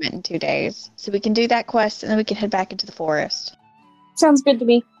tournament in 2 days. So we can do that quest and then we can head back into the forest. Sounds good to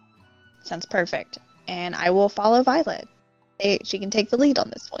me. Sounds perfect. And I will follow Violet. She can take the lead on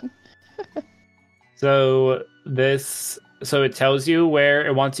this one. So it tells you where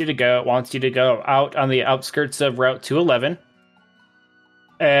it wants you to go. It wants you to go out on the outskirts of Route 211.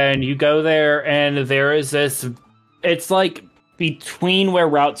 And you go there, and there is this... It's like between where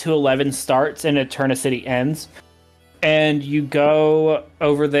Route 211 starts and Eternicity ends. And you go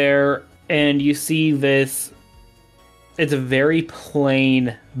over there, and you see this... It's a very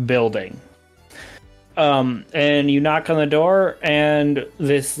plain building. And you knock on the door, and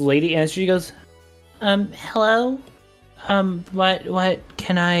this lady answers. She goes, hello? What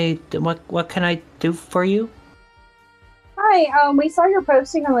can I do for you? Hi, we saw your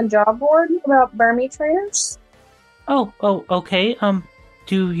posting on the job board about Burmy trainers. Oh, okay.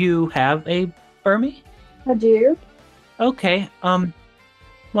 Do you have a Burmy? I do. Okay.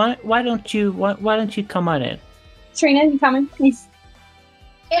 Why don't you come on in? Trina, you coming? Please.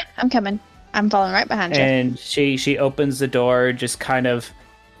 Yeah, I'm coming. I'm following right behind you. And she opens the door, just kind of,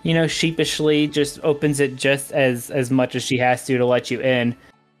 sheepishly, just opens it just as much as she has to let you in.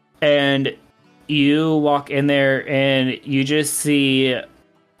 And you walk in there, and you just see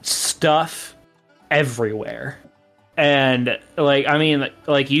stuff everywhere. And,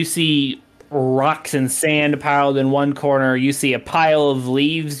 you see rocks and sand piled in one corner. You see a pile of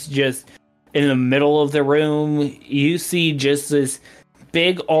leaves just in the middle of the room. You see just this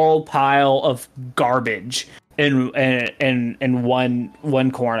big old pile of garbage in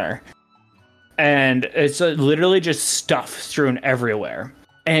one corner. And it's literally just stuff strewn everywhere.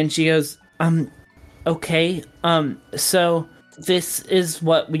 And she goes, okay, so this is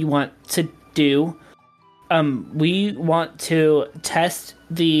what we want to do. We want to test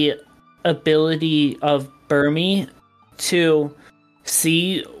the ability of Burmy to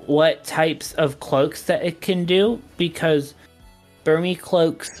see what types of cloaks that it can do, because Burmy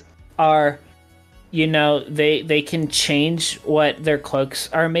cloaks are, they can change what their cloaks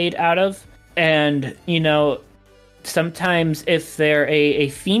are made out of. And, sometimes if they're a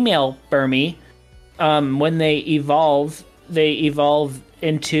female Burmy, when they evolve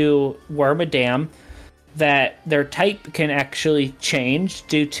into Wormadam, that their type can actually change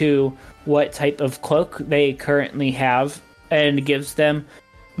due to what type of cloak they currently have, and gives them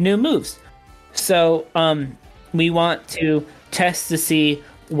new moves. So, we want to test to see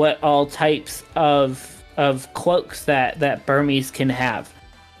what all types of cloaks that Burmese can have.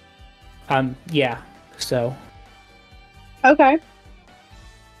 So. Okay.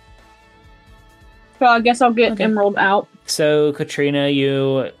 So I guess I'll get Emerald out. So, Katrina,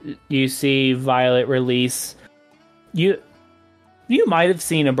 you see Violet release. You might have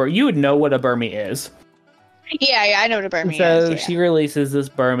seen you would know what a Burmy is. Yeah, I know what a Burmy is. So yeah. she releases this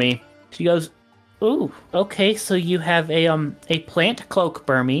Burmy. She goes, "Ooh, okay. So you have a plant cloak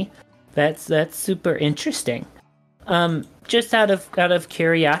Burmy. That's super interesting. Just out of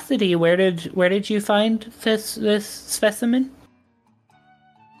curiosity, where did you find this specimen?"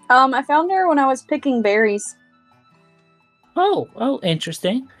 I found her when I was picking berries. Oh,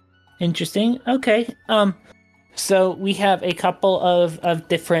 interesting. Okay. So we have a couple of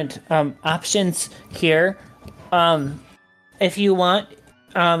different options here. If you want,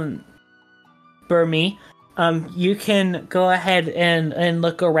 Burmy, you can go ahead and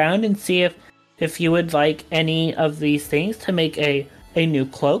look around and see if you would like any of these things to make a new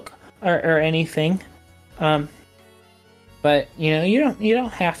cloak or anything. But you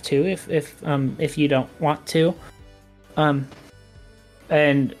don't have to if you don't want to.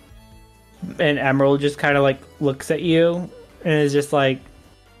 And Emerald just kind of like looks at you and is just like,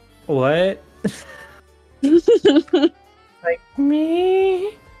 what? Like,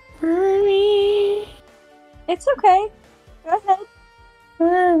 me? Burmy? It's okay. Go ahead.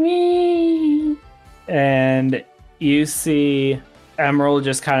 Burmy. And you see Emerald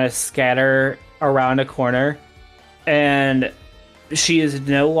just kind of scatter around a corner, and she is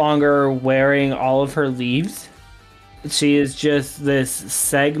no longer wearing all of her leaves. She is just this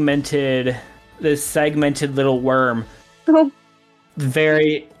segmented little worm. Oh.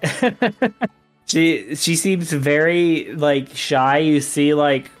 Very she seems very like shy. You see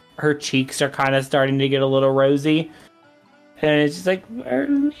like her cheeks are kind of starting to get a little rosy. And it's just like,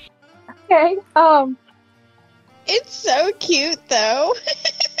 Okay. It's so cute, though.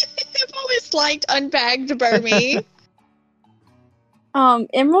 I've always liked unbagged Burmy.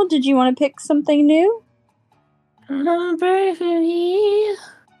 Emerald, did you want to pick something new? Burmy.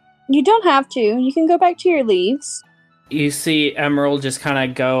 You don't have to. You can go back to your leaves. You see Emerald just kind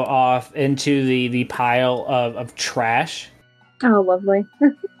of go off into the pile of trash. Oh, lovely.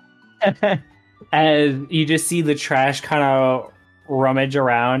 As you just see the trash kind of rummage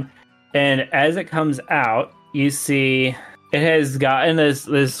around, and as it comes out, you see it has gotten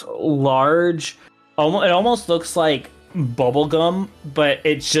this large, it almost looks like bubble gum, but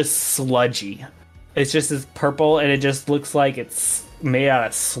it's just sludgy. It's just this purple, and it just looks like it's made out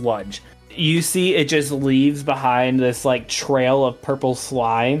of sludge. You see it just leaves behind this like trail of purple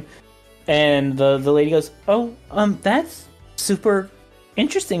slime, and the lady goes, "Oh, that's super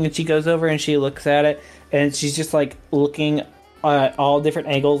interesting." And she goes over and she looks at it, and she's just like looking at all different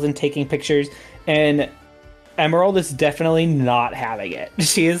angles and taking pictures. And Emerald is definitely not having it.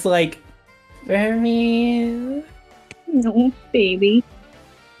 She is like, "Burmy, No, baby."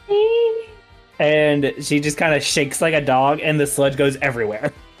 and she just kind of shakes like a dog, and the sludge goes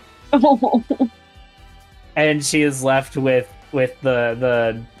everywhere. Oh. And she is left with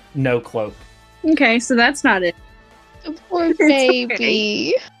the no cloak. Okay, so that's not it. Poor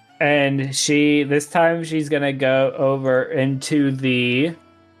baby. And this time she's gonna go over into the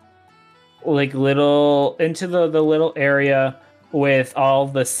little area with all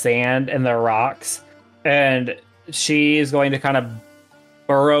the sand and the rocks, and she is going to kind of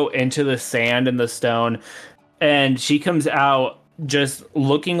burrow into the sand and the stone, and she comes out just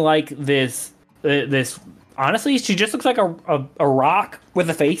looking like this honestly, she just looks like a rock with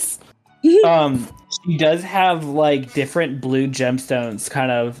a face. She does have like different blue gemstones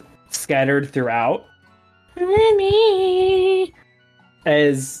kind of scattered throughout.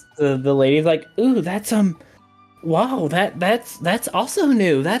 As the lady's like, "Ooh, that's wow, that's also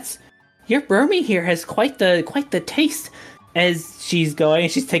new. That's your Burmy here has quite the taste." As she's going,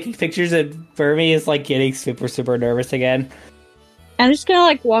 she's taking pictures, and Burmy is like getting super nervous again. I'm just gonna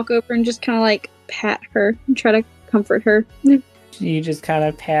like walk over and just kind of like pat her and try to comfort her. You just kind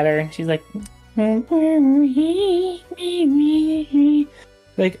of pat her, and she's like, like,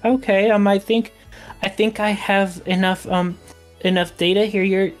 okay, I think I have enough data here.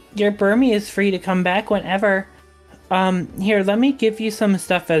 Your Burmy is free to come back whenever. Here, let me give you some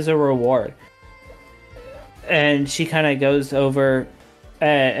stuff as a reward. And she kind of goes over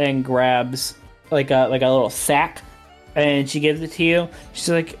and grabs like a little sack, and she gives it to you. She's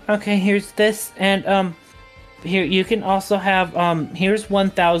like, okay, here's this, and here you can also have here's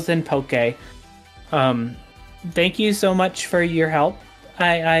 1,000 poke. Thank you so much for your help.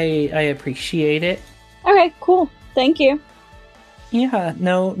 I appreciate it. Okay, cool. Thank you. Yeah,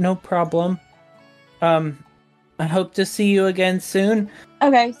 no problem. I hope to see you again soon.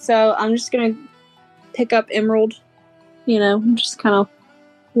 Okay, so I'm just gonna pick up Emerald, just kind of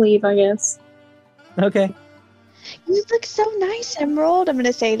leave, I guess. Okay. You look so nice, Emerald, I'm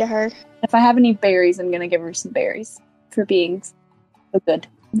gonna say to her. If I have any berries, I'm gonna give her some berries for being so good.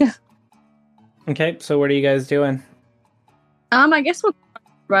 Okay, so what are you guys doing? I guess we'll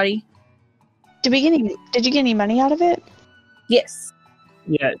everybody. Did you get any money out of it? Yes.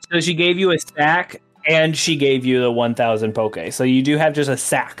 Yeah, so she gave you a sack, and she gave you the 1,000 poke. So you do have just a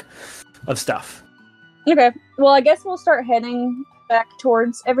sack of stuff. Okay. Well, I guess we'll start heading back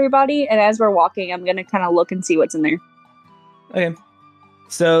towards everybody, and as we're walking, I'm gonna kind of look and see what's in there. Okay.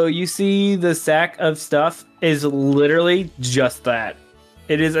 So you see the sack of stuff is literally just that.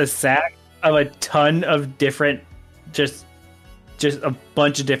 It is a sack of a ton of different just just a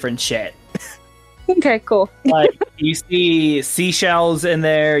bunch of different shit. Okay, cool. Like, you see seashells in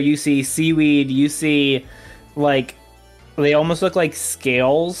there, you see seaweed, you see, like, they almost look like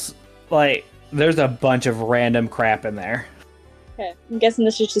scales. Like, there's a bunch of random crap in there. Okay, I'm guessing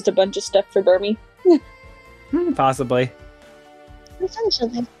this is just a bunch of stuff for Burmy. Possibly.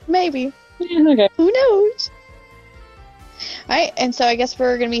 Essentially. Maybe. Yeah, okay. Who knows? Alright, and so I guess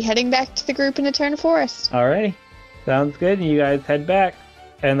we're going to be heading back to the group in Eternal Forest. Alrighty. Sounds good. You guys head back.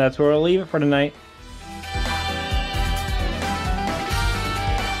 And that's where we'll leave it for tonight.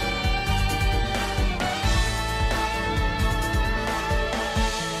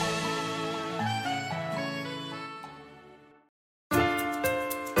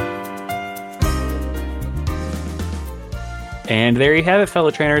 And there you have it, fellow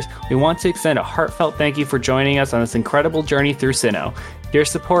trainers. We want to extend a heartfelt thank you for joining us on this incredible journey through Sinnoh. Your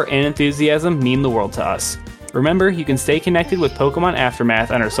support and enthusiasm mean the world to us. Remember, you can stay connected with Pokemon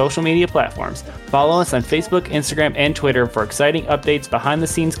Aftermath on our social media platforms. Follow us on Facebook, Instagram, and Twitter for exciting updates,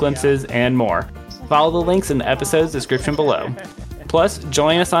 behind-the-scenes glimpses, and more. Follow the links in the episode's description below. Plus,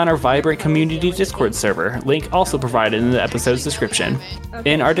 join us on our vibrant community Discord server, link also provided in the episode's description.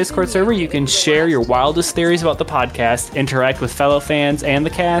 In our Discord server, you can share your wildest theories about the podcast, interact with fellow fans and the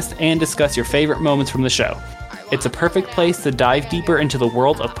cast, and discuss your favorite moments from the show. It's a perfect place to dive deeper into the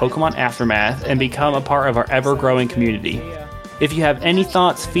world of Pokemon Aftermath and become a part of our ever-growing community. If you have any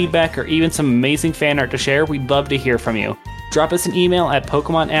thoughts, feedback, or even some amazing fan art to share, we'd love to hear from you. Drop us an email at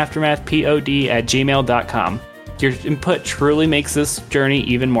PokemonAftermathPod@gmail.com. Your input truly makes this journey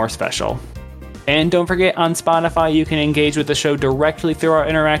even more special. And don't forget, on Spotify, you can engage with the show directly through our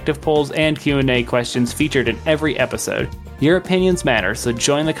interactive polls and Q&A questions featured in every episode. Your opinions matter, so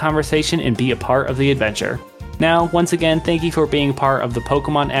join the conversation and be a part of the adventure. Now, once again, thank you for being part of the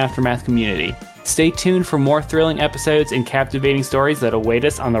Pokemon Aftermath community. Stay tuned for more thrilling episodes and captivating stories that await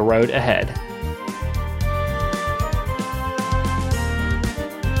us on the road ahead.